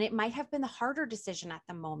 And it might have been the harder decision at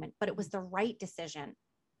the moment, but it was the right decision.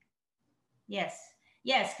 Yes,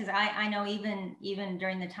 yes, because I know even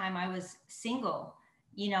during the time I was single,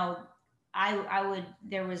 you know, I would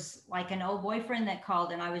there was like an old boyfriend that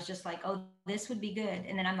called and I was just like, oh, this would be good.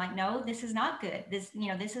 And then I'm like, no, this is not good. This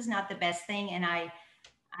is not the best thing. And I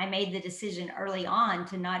made the decision early on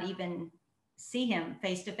to not even see him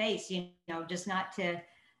face to face, just not to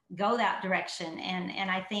go that direction. And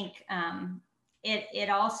I think it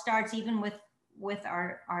all starts even with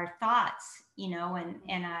our thoughts,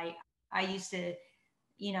 and I used to,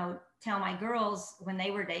 tell my girls when they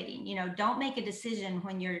were dating, don't make a decision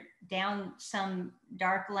when you're down some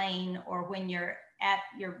dark lane or when you're at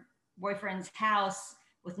your boyfriend's house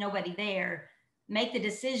with nobody there. Make the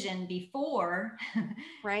decision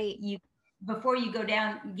Right. you before you go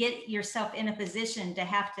down, get yourself in a position to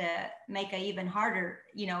have to make a even harder,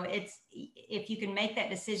 it's if you can make that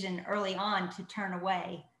decision early on to turn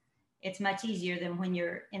away, it's much easier than when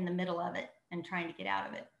you're in the middle of it and trying to get out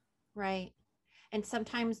of it. Right. And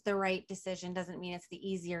sometimes the right decision doesn't mean it's the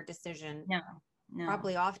easier decision. No, no.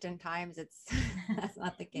 Probably oftentimes it's that's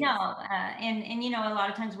not the No, case. and a lot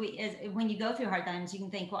of times when you go through hard times, you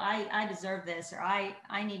can think, well, I deserve this, or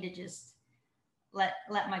I need to just let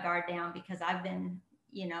my guard down because I've been,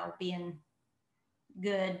 being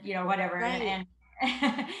good, whatever, Right.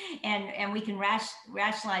 and we can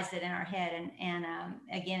rationalize it in our head, and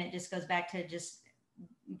again, it just goes back to just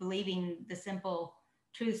believing the simple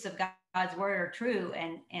truths of God's word are true,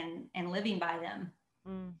 and living by them.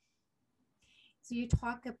 Mm. So you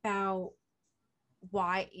talk about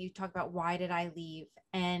why did I leave?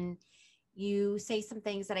 And you say some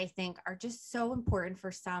things that I think are just so important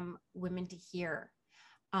for some women to hear.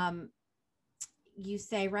 Um, you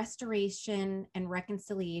say restoration and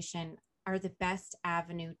reconciliation are the best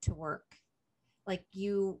avenue to work. Like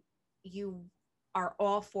you are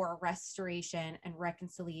all for restoration and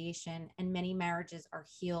reconciliation, and many marriages are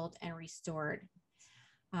healed and restored.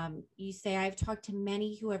 You say, I've talked to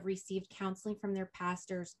many who have received counseling from their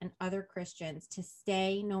pastors and other Christians to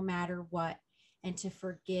stay no matter what and to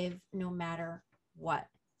forgive no matter what.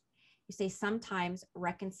 You say, sometimes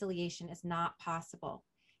reconciliation is not possible.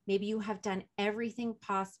 Maybe you have done everything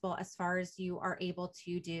possible as far as you are able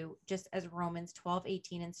to do, just as Romans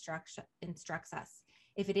 12:18 instructs us.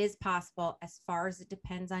 If it is possible, as far as it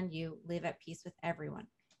depends on you, live at peace with everyone.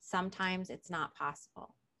 Sometimes it's not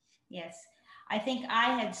possible. Yes, I think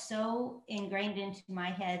I had so ingrained into my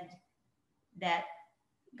head that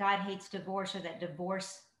God hates divorce, or that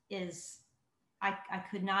divorce is, I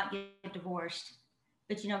could not get divorced.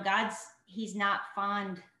 But he's not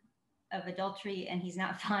fond of adultery, and he's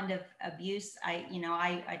not fond of abuse.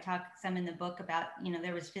 I talk some in the book about,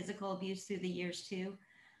 there was physical abuse through the years too.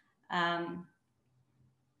 Um,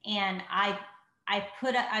 and I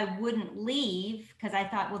wouldn't leave because I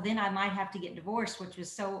thought, well, then I might have to get divorced, which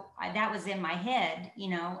was that was in my head,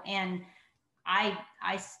 and I,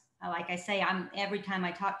 like I say, every time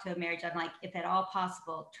I talk to a marriage, I'm like, if at all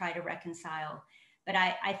possible, try to reconcile. But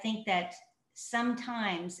I think that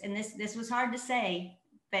sometimes, and this was hard to say,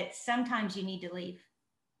 but sometimes you need to leave.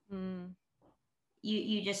 Mm.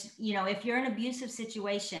 You just, if you're in an abusive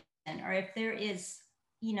situation, or if there is,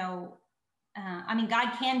 I mean,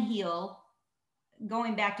 God can heal.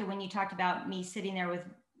 Going back to when you talked about me sitting there with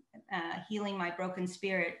healing my broken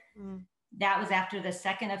spirit, that was after the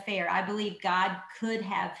second affair. I believe God could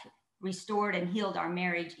have restored and healed our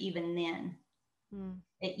marriage even then.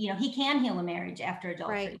 He can heal a marriage after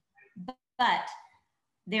adultery. Right. But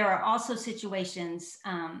there are also situations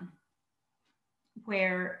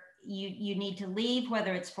where you need to leave,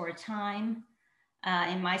 whether it's for a time.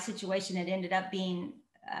 In my situation, it ended up being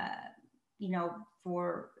you know,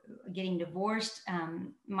 for getting divorced.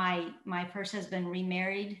 My first husband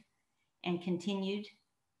remarried and continued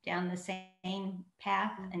down the same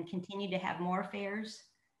path and continued to have more affairs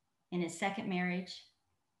in his second marriage.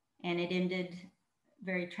 And it ended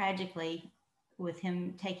very tragically with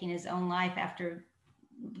him taking his own life after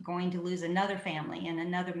going to lose another family and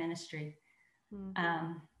another ministry.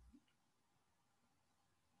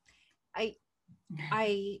 I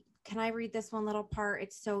can I read this one little part?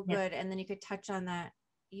 It's so good. And then you could touch on that.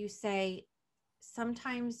 You say,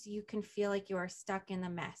 sometimes you can feel like you are stuck in the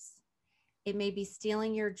mess. It may be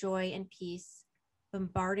stealing your joy and peace,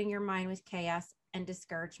 bombarding your mind with chaos and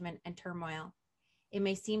discouragement and turmoil. It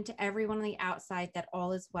may seem to everyone on the outside that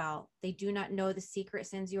all is well. They do not know the secret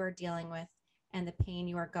sins you are dealing with and the pain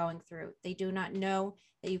you are going through. They do not know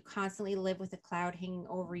that you constantly live with a cloud hanging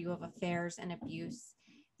over you of affairs and abuse.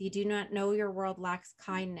 They do not know your world lacks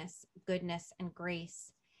kindness, goodness, and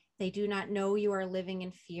grace. They do not know you are living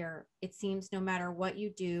in fear. It seems no matter what you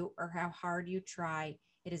do or how hard you try,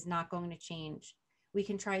 it is not going to change. We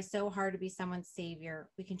can try so hard to be someone's savior.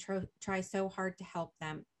 We can try so hard to help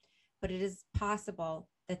them, but it is possible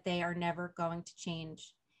that they are never going to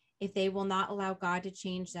change. If they will not allow God to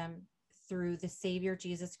change them through the Savior,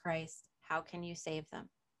 Jesus Christ, how can you save them?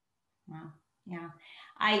 Wow. Yeah.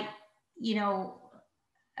 You know,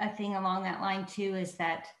 a thing along that line too is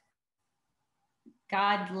that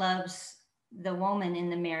God loves the woman in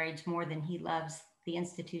the marriage more than he loves the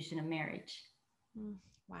institution of marriage.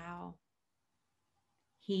 Wow.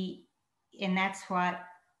 And that's what,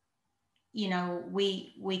 you know,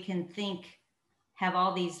 we can think, have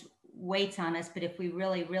all these weights on us, but if we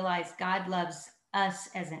really realize God loves us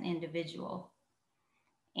as an individual,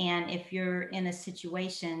 and if you're in a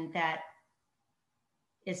situation that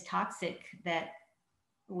is toxic, that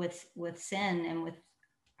with sin and with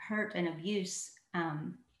hurt and abuse,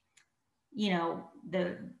 you know,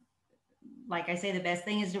 like I say, the best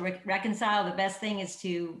thing is to reconcile. The best thing is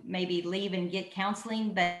to maybe leave and get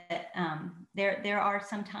counseling. But there are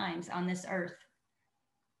some times on this earth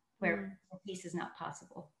where peace is not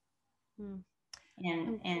possible,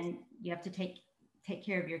 and you have to take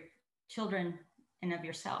care of your children and of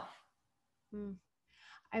yourself.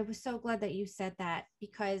 I was so glad that you said that,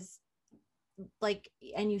 because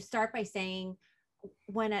and you start by saying,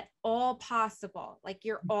 when at all possible, like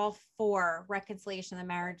you're all for reconciliation of the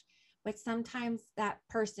marriage, but sometimes that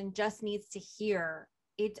person just needs to hear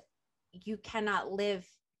it. You cannot live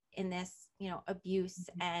in this, you know, abuse.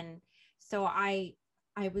 And so I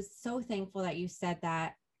was so thankful that you said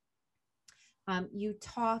that. You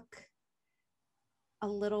talk a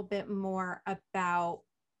little bit more about,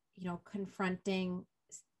 you know, confronting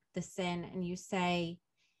the sin, and you say,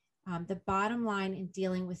 the bottom line in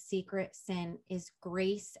dealing with secret sin is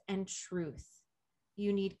grace and truth.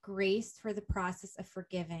 You need grace for the process of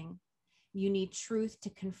forgiving. You need truth to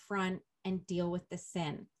confront and deal with the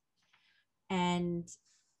sin. And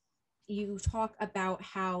you talk about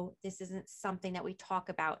how this isn't something that we talk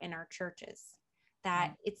about in our churches,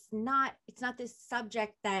 that it's not this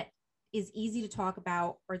subject that is easy to talk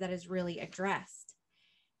about or that is really addressed.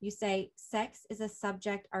 You say, sex is a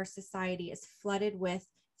subject our society is flooded with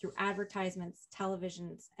through advertisements,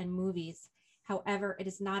 televisions, and movies. However, it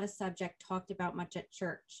is not a subject talked about much at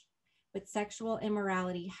church. But sexual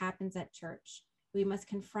immorality happens at church. We must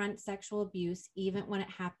confront sexual abuse even when it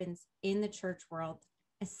happens in the church world,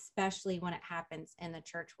 especially when it happens in the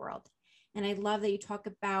church world. And I love that you talk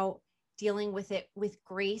about dealing with it with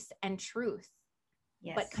grace and truth,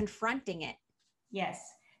 but confronting it. Yes.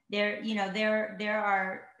 There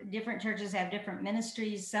are different churches have different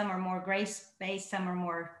ministries. Some are more grace-based, some are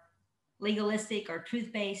more legalistic or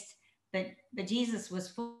truth-based, but Jesus was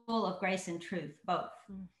full of grace and truth, both.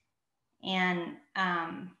 And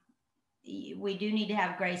we do need to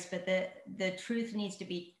have grace, but the truth needs to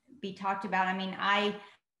be talked about. I mean,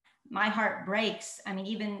 my heart breaks. I mean,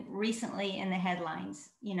 even recently in the headlines,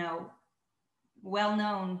 you know,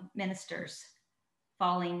 well-known ministers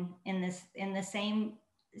falling in the same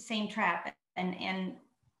trap. And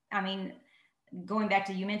I mean, going back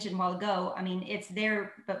to, you mentioned a while ago, I mean, it's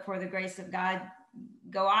there, but for the grace of God,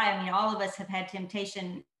 go I. I mean, all of us have had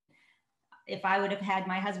temptation. If I would have had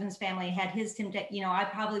my husband's family had his temptation, you know, I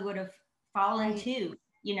probably would have fallen too,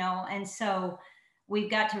 you know. And so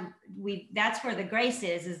that's where the grace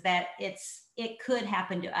is that it could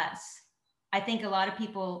happen to us. I think a lot of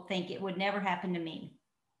people think it would never happen to me,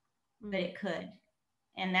 but it could.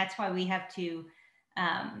 And that's why we have to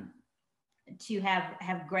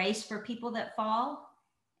have grace for people that fall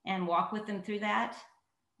and walk with them through that.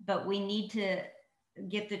 But we need to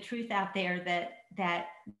get the truth out there that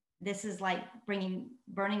this is like bringing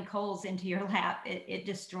burning coals into your lap. It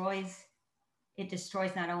destroys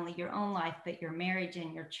not only your own life, but your marriage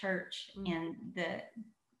and your church, and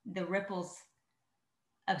the ripples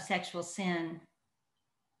of sexual sin.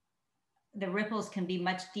 The ripples can be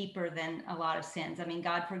much deeper than a lot of sins. I mean,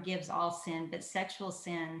 God forgives all sin, but sexual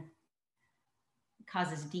sin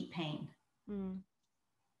causes deep pain.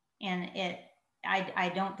 And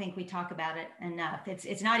I don't think we talk about it enough.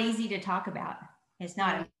 It's not easy to talk about. It's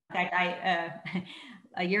not. Right. In fact,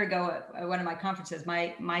 a year ago at one of my conferences,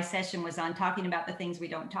 my session was on talking about the things we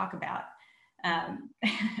don't talk about,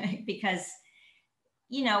 because,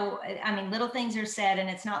 you know, I mean, little things are said, and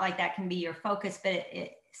it's not like that can be your focus, but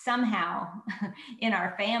it somehow in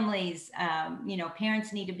our families, you know,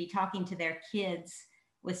 parents need to be talking to their kids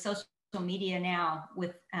with social media now,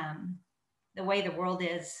 with the way the world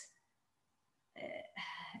is.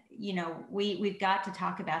 You know, we've got to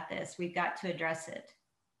talk about this. We've got to address it,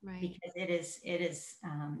 right? Because it is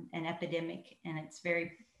an epidemic, and it's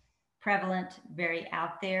very prevalent, very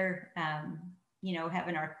out there. You know,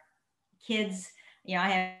 having our kids, you know,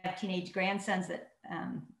 I have teenage grandsons that,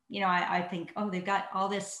 you know, I think, oh, they've got all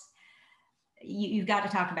this. You've got to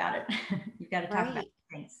talk about it. You've got to talk about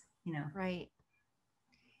things, you know. Right.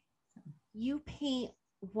 You paint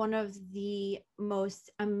one of the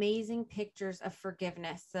most amazing pictures of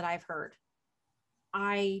forgiveness that I've heard.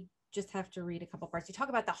 I just have to read a couple parts. You talk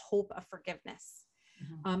about the hope of forgiveness.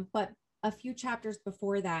 But a few chapters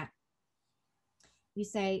before that, you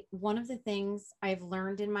say, one of the things I've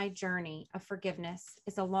learned in my journey of forgiveness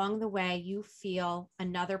is along the way, you feel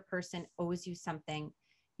another person owes you something.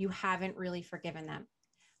 You haven't really forgiven them.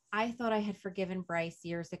 I thought I had forgiven Bryce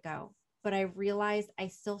years ago, but I realized I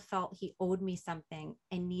still felt he owed me something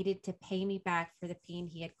and needed to pay me back for the pain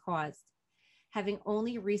he had caused. Having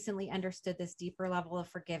only recently understood this deeper level of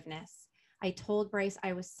forgiveness, I told Bryce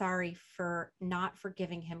I was sorry for not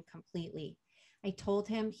forgiving him completely. I told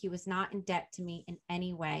him he was not in debt to me in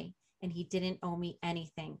any way, and he didn't owe me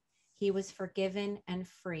anything. He was forgiven and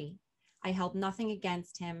free. I held nothing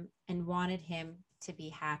against him and wanted him to be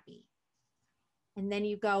happy. And then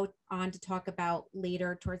you go on to talk about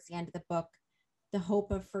later towards the end of the book, the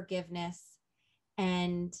hope of forgiveness.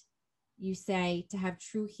 And you say, to have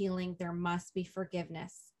true healing, there must be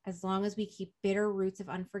forgiveness. As long as we keep bitter roots of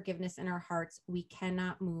unforgiveness in our hearts, we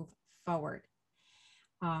cannot move forward.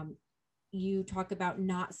 You talk about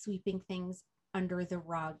not sweeping things under the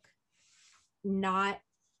rug.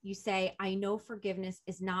 You say, I know forgiveness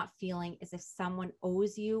is not feeling as if someone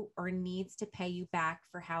owes you or needs to pay you back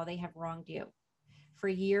for how they have wronged you. For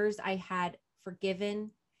years, I had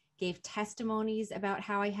forgiven, gave testimonies about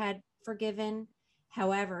how I had forgiven.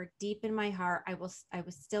 However, deep in my heart, I was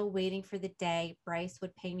still waiting for the day Bryce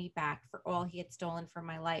would pay me back for all he had stolen from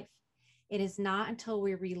my life. It is not until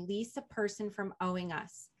we release a person from owing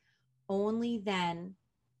us, only then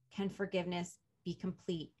can forgiveness be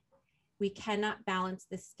complete. We cannot balance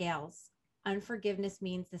the scales. Unforgiveness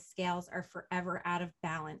means the scales are forever out of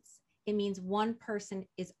balance. It means one person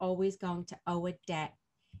is always going to owe a debt.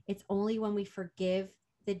 It's only when we forgive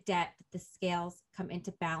the debt that the scales come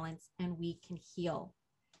into balance and we can heal.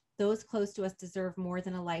 Those close to us deserve more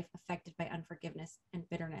than a life affected by unforgiveness and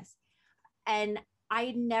bitterness. And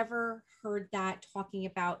I never heard that talking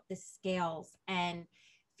about the scales and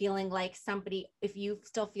feeling like somebody, if you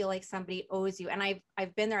still feel like somebody owes you. And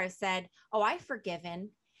I've been there, I've said, oh, I've forgiven,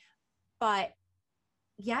 but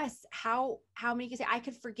yes, how many can say I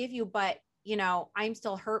could forgive you, but you know, I'm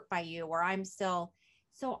still hurt by you, or I'm still,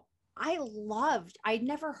 so I'd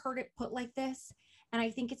never heard it put like this. And I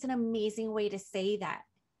think it's an amazing way to say that.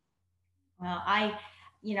 Well, I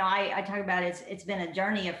talk about it's been a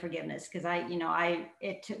journey of forgiveness, because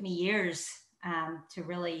it took me years to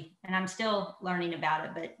really, and I'm still learning about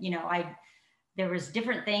it, but there was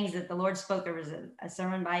different things that the Lord spoke. There was a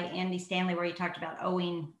sermon by Andy Stanley where he talked about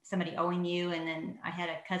somebody owing you. And then I had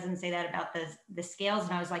a cousin say that about the scales.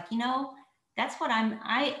 And I was like, that's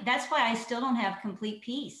why I still don't have complete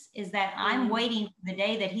peace, is that I'm waiting for the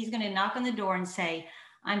day that he's going to knock on the door and say,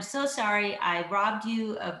 I'm so sorry. I robbed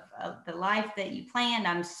you of the life that you planned.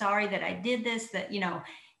 I'm sorry that I did this,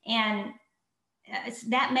 and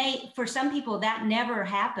that may, for some people, that never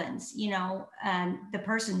happens, the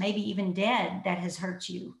person may be even dead that has hurt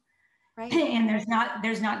you. Right. And there's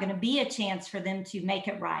not going to be a chance for them to make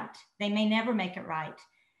it right. They may never make it right.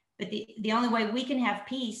 But the only way we can have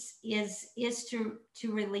peace is to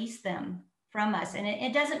release them from us. And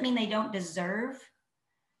it doesn't mean they don't deserve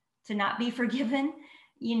to not be forgiven.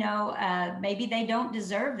 Maybe they don't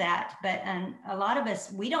deserve that, but a lot of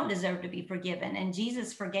us, we don't deserve to be forgiven. And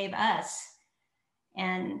Jesus forgave us.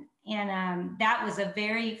 And that was a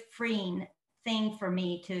very freeing thing for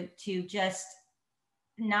me to just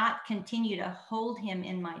not continue to hold him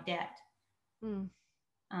in my debt. Mm.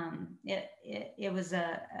 It was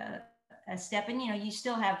a step, and you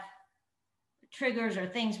still have triggers or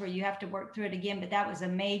things where you have to work through it again, but that was a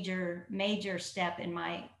major step in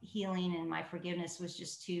my healing and my forgiveness, was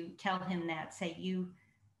just to tell him that, say, you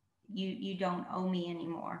don't owe me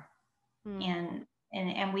anymore. Mm.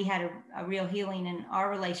 And we had a real healing in our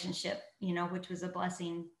relationship, which was a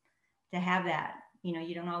blessing to have that.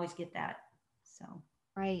 You don't always get that. So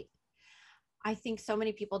Right. I think so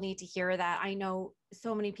many people need to hear that. I know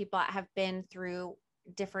so many people have been through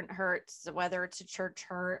different hurts, whether it's a church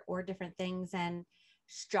hurt or different things, and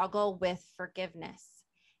struggle with forgiveness.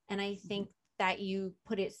 And I think that you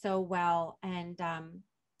put it so well. And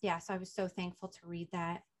yeah, so I was so thankful to read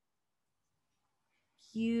that.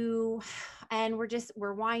 And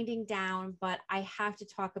we're winding down, but I have to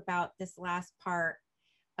talk about this last part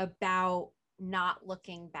about not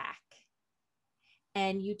looking back.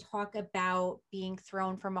 And you talk about being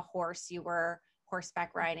thrown from a horse. You were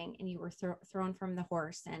horseback riding, and you were thrown from the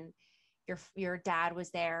horse, and your dad was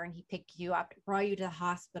there, and he picked you up, brought you to the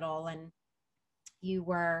hospital, and you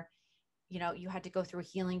were, you had to go through a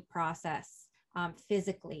healing process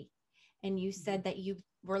physically. And you said that you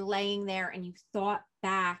were laying there and you thought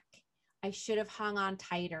back, I should have hung on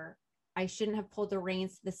tighter. I shouldn't have pulled the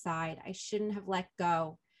reins to the side. I shouldn't have let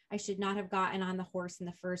go. I should not have gotten on the horse in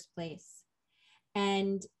the first place.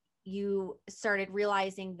 And you started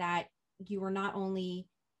realizing that you were not only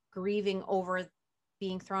grieving over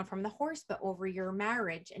being thrown from the horse, but over your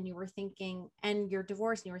marriage, and you were thinking, and your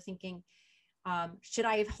divorce, and you were thinking, should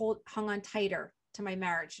I have hung on tighter to my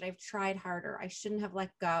marriage? Should I have tried harder? I shouldn't have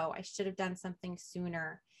let go. I should have done something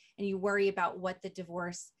sooner. And you worry about what the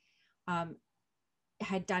divorce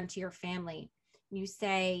had done to your family. You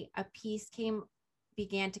say, a peace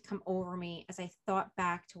began to come over me as I thought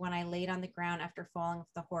back to when I laid on the ground after falling off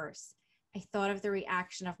the horse. I thought of the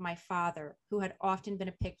reaction of my father, who had often been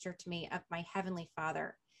a picture to me of my heavenly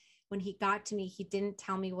Father. When he got to me, he didn't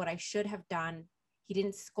tell me what I should have done. He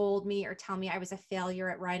didn't scold me or tell me I was a failure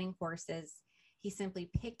at riding horses. He simply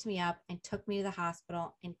picked me up and took me to the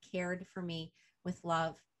hospital and cared for me with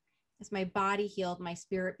love. As my body healed, my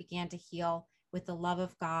spirit began to heal with the love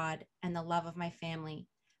of God and the love of my family.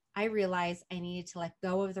 I realized I needed to let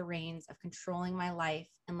go of the reins of controlling my life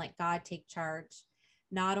and let God take charge,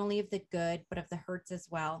 not only of the good, but of the hurts as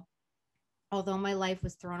well. Although my life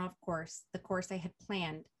was thrown off course, the course I had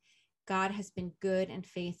planned, God has been good and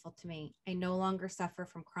faithful to me. I no longer suffer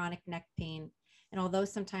from chronic neck pain. And although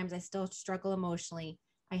sometimes I still struggle emotionally,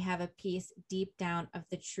 I have a peace deep down of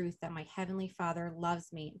the truth that my Heavenly Father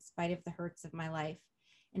loves me in spite of the hurts of my life.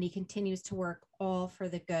 And he continues to work all for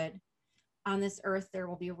the good. On this earth, there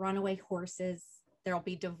will be runaway horses. There will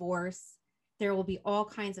be divorce. There will be all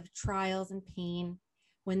kinds of trials and pain.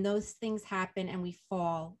 When those things happen and we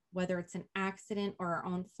fall, whether it's an accident or our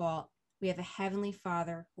own fault, we have a Heavenly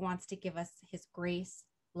Father who wants to give us his grace,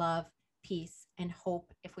 love, peace, and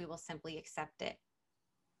hope if we will simply accept it.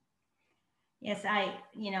 Yes, I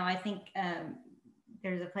think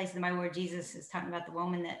there's a place in the Bible where Jesus is talking about the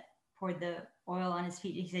woman that poured the oil on his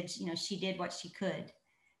feet. He said, she did what she could.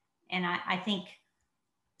 And I think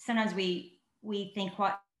sometimes we think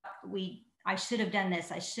I should have done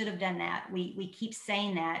this, I should have done that. We keep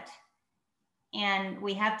saying that, and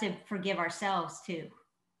we have to forgive ourselves too,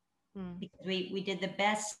 because we did the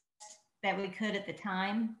best that we could at the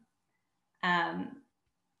time.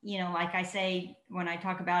 Like I say, when I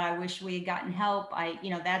talk about, I wish we had gotten help,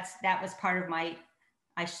 that was part of my,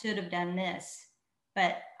 I should have done this,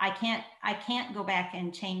 but I can't go back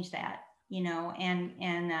and change that,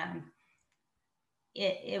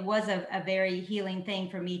 it was a very healing thing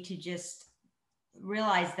for me to just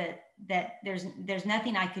realize that there's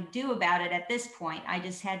nothing I could do about it at this point. I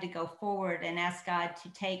just had to go forward and ask God to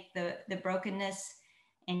take the brokenness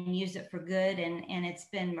and use it for good. And it's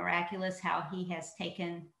been miraculous how he has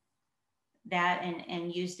taken that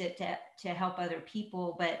and used it to help other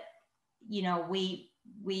people. But, we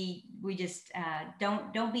just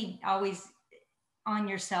don't be always on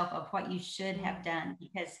yourself of what you should have done,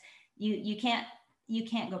 because you can't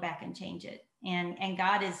go back and change it. And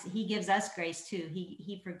God he gives us grace too.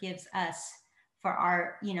 He forgives us for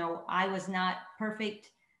our, I was not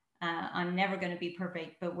perfect. I'm never going to be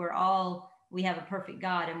perfect, but we have a perfect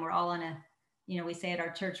God, and we're all on we say at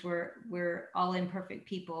our church, we're all imperfect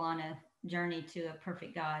people on a journey to a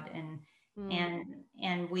perfect God.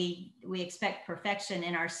 And we expect perfection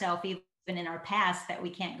in ourselves, even in our past, that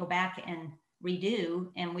we can't go back and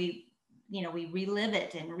redo. And we relive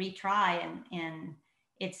it and retry. And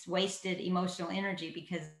it's wasted emotional energy,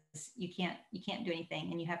 because you can't do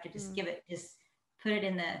anything, and you have to just Mm, give it, just put it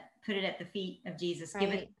at the feet of Jesus,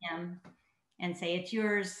 give it right. to him, and say, it's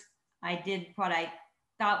yours. I did what I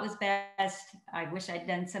thought was best. I wish I'd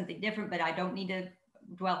done something different, but I don't need to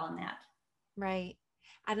dwell on that. Right.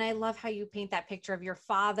 And I love how you paint that picture of your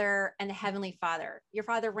father and the heavenly father. Your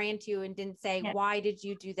father ran to you and didn't say, Yeah. why did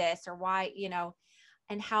you do this? Or why,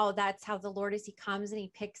 and how that's how the Lord is. He comes and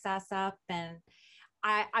he picks us up. And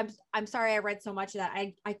I'm sorry I read so much of that.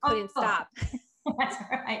 I couldn't Oh, stop. that's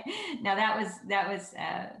right. Now that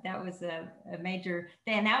was a major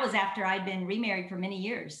thing. And that was after I'd been remarried for many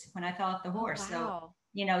years when I fell off the Oh, horse. So,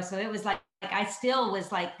 wow. so it was like I still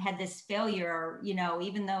was like, had this failure,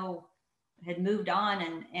 even though I had moved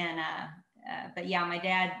on, but yeah, my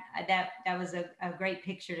dad, that was a great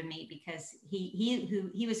picture to me, because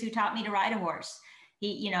he was who taught me to ride a horse. But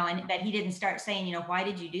he didn't start saying, why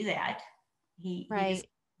did you do that? He just Right.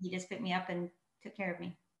 he just picked me up and took care of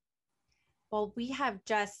me. Well, we have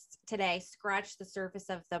just today scratched the surface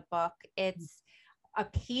of the book. It's a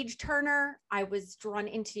page turner. I was drawn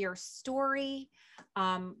into your story,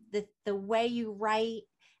 the way you write,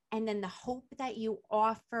 and then the hope that you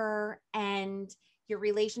offer, and your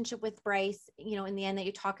relationship with Bryce. In the end, that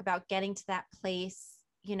you talk about getting to that place,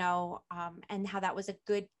 and how that was a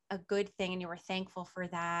good thing, and you were thankful for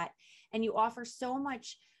that, and you offer so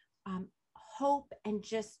much hope and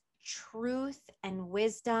just truth and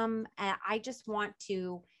wisdom. And I just want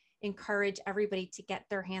to encourage everybody to get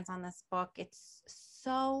their hands on this book. It's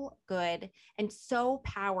so good and so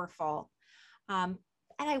powerful. And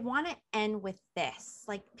I want to end with this.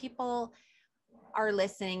 Like, people are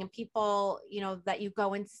listening, and people, that you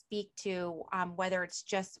go and speak to, whether it's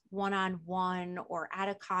just one-on-one or at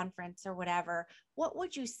a conference or whatever, what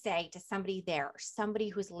would you say to somebody there, or somebody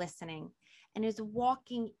who's listening and is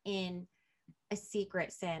walking in a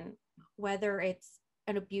secret sin, whether it's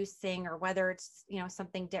an abuse thing or whether it's,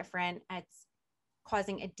 something different, it's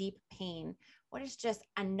causing a deep pain? What is just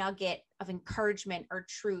a nugget of encouragement or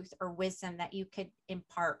truth or wisdom that you could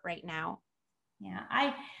impart right now? Yeah,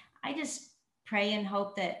 I just pray and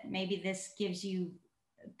hope that maybe this gives you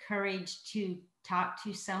courage to talk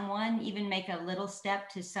to someone, even make a little step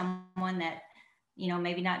to someone that,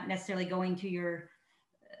 maybe not necessarily going to your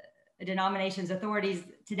denomination's authorities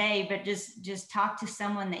today, but just talk to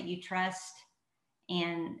someone that you trust,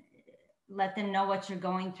 and let them know what you're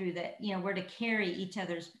going through, that, we're to carry each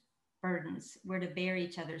other's burdens. We're to bear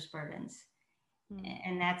each other's burdens. Mm.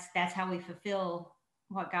 And that's how we fulfill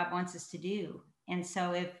what God wants us to do. And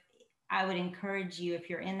so, if I would encourage you, if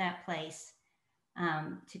you're in that place,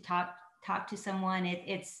 to talk to someone.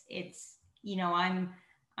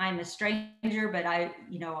 I'm a stranger, but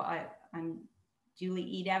I'm Julie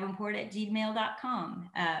E. Davenport at gmail.com.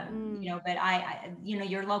 Mm. But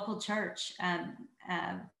your local church,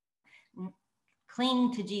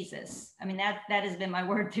 cling to Jesus. I mean, that has been my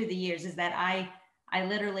word through the years, is that I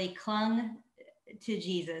literally clung to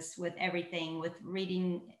Jesus with everything, with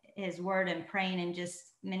reading his word and praying, and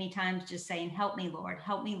just many times just saying, help me, Lord,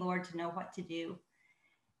 to know what to do.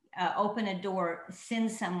 Open a door,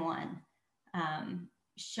 send someone,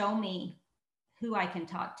 show me who I can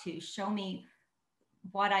talk to, show me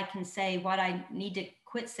what I can say, what I need to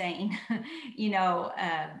quit saying,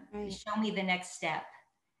 Right. show me the next step,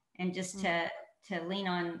 and just Mm. to lean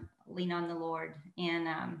on the Lord. And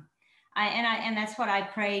that's what I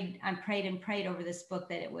prayed and prayed over this book,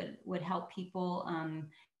 that it would help people.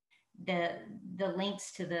 The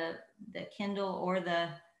links to the Kindle or the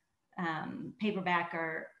paperback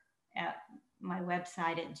are at my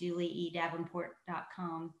website at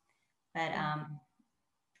julieedavenport.com. But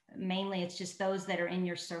mainly, it's just those that are in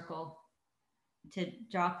your circle, to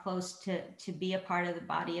draw close, to be a part of the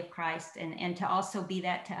body of Christ, and to also be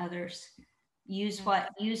that to others. Use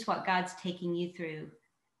Yes. what God's taking you through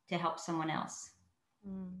to help someone else.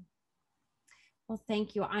 Mm. Well,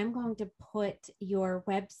 thank you. I'm going to put your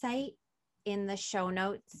website in the show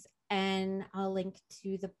notes, and I'll link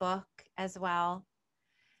to the book as well.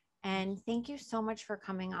 And thank you so much for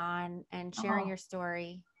coming on and sharing Oh, your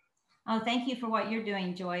story. oh, thank you for what you're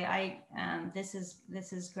doing, Joy. This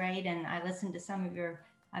is great, and I listened to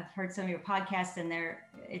I've heard some of your podcasts, and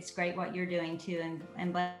it's great what you're doing too.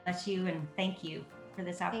 And bless you, and thank you for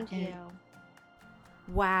this Thank opportunity. you.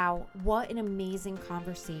 Wow, what an amazing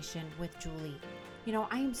conversation with Julie.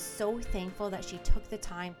 I am so thankful that she took the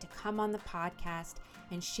time to come on the podcast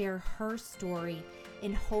and share her story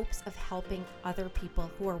in hopes of helping other people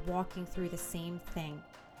who are walking through the same thing.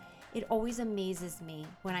 It always amazes me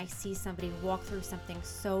when I see somebody walk through something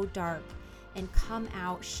so dark and come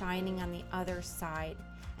out shining on the other side,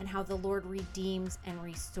 and how the Lord redeems and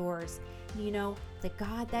restores. You know, the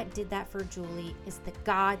God that did that for Julie is the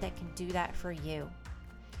God that can do that for you.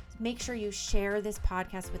 Make sure you share this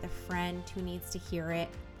podcast with a friend who needs to hear it.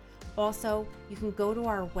 Also, you can go to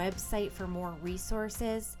our website for more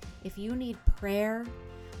resources. If you need prayer,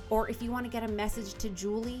 or if you want to get a message to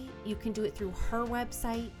Julie, you can do it through her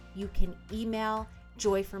website. You can email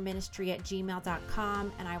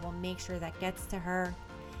joyforministry@gmail.com, and I will make sure that gets to her.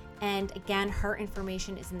 And again, her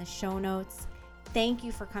information is in the show notes. Thank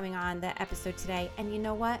you for coming on the episode today. And you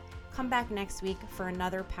know what? Come back next week for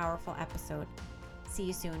another powerful episode. See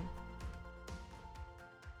you soon.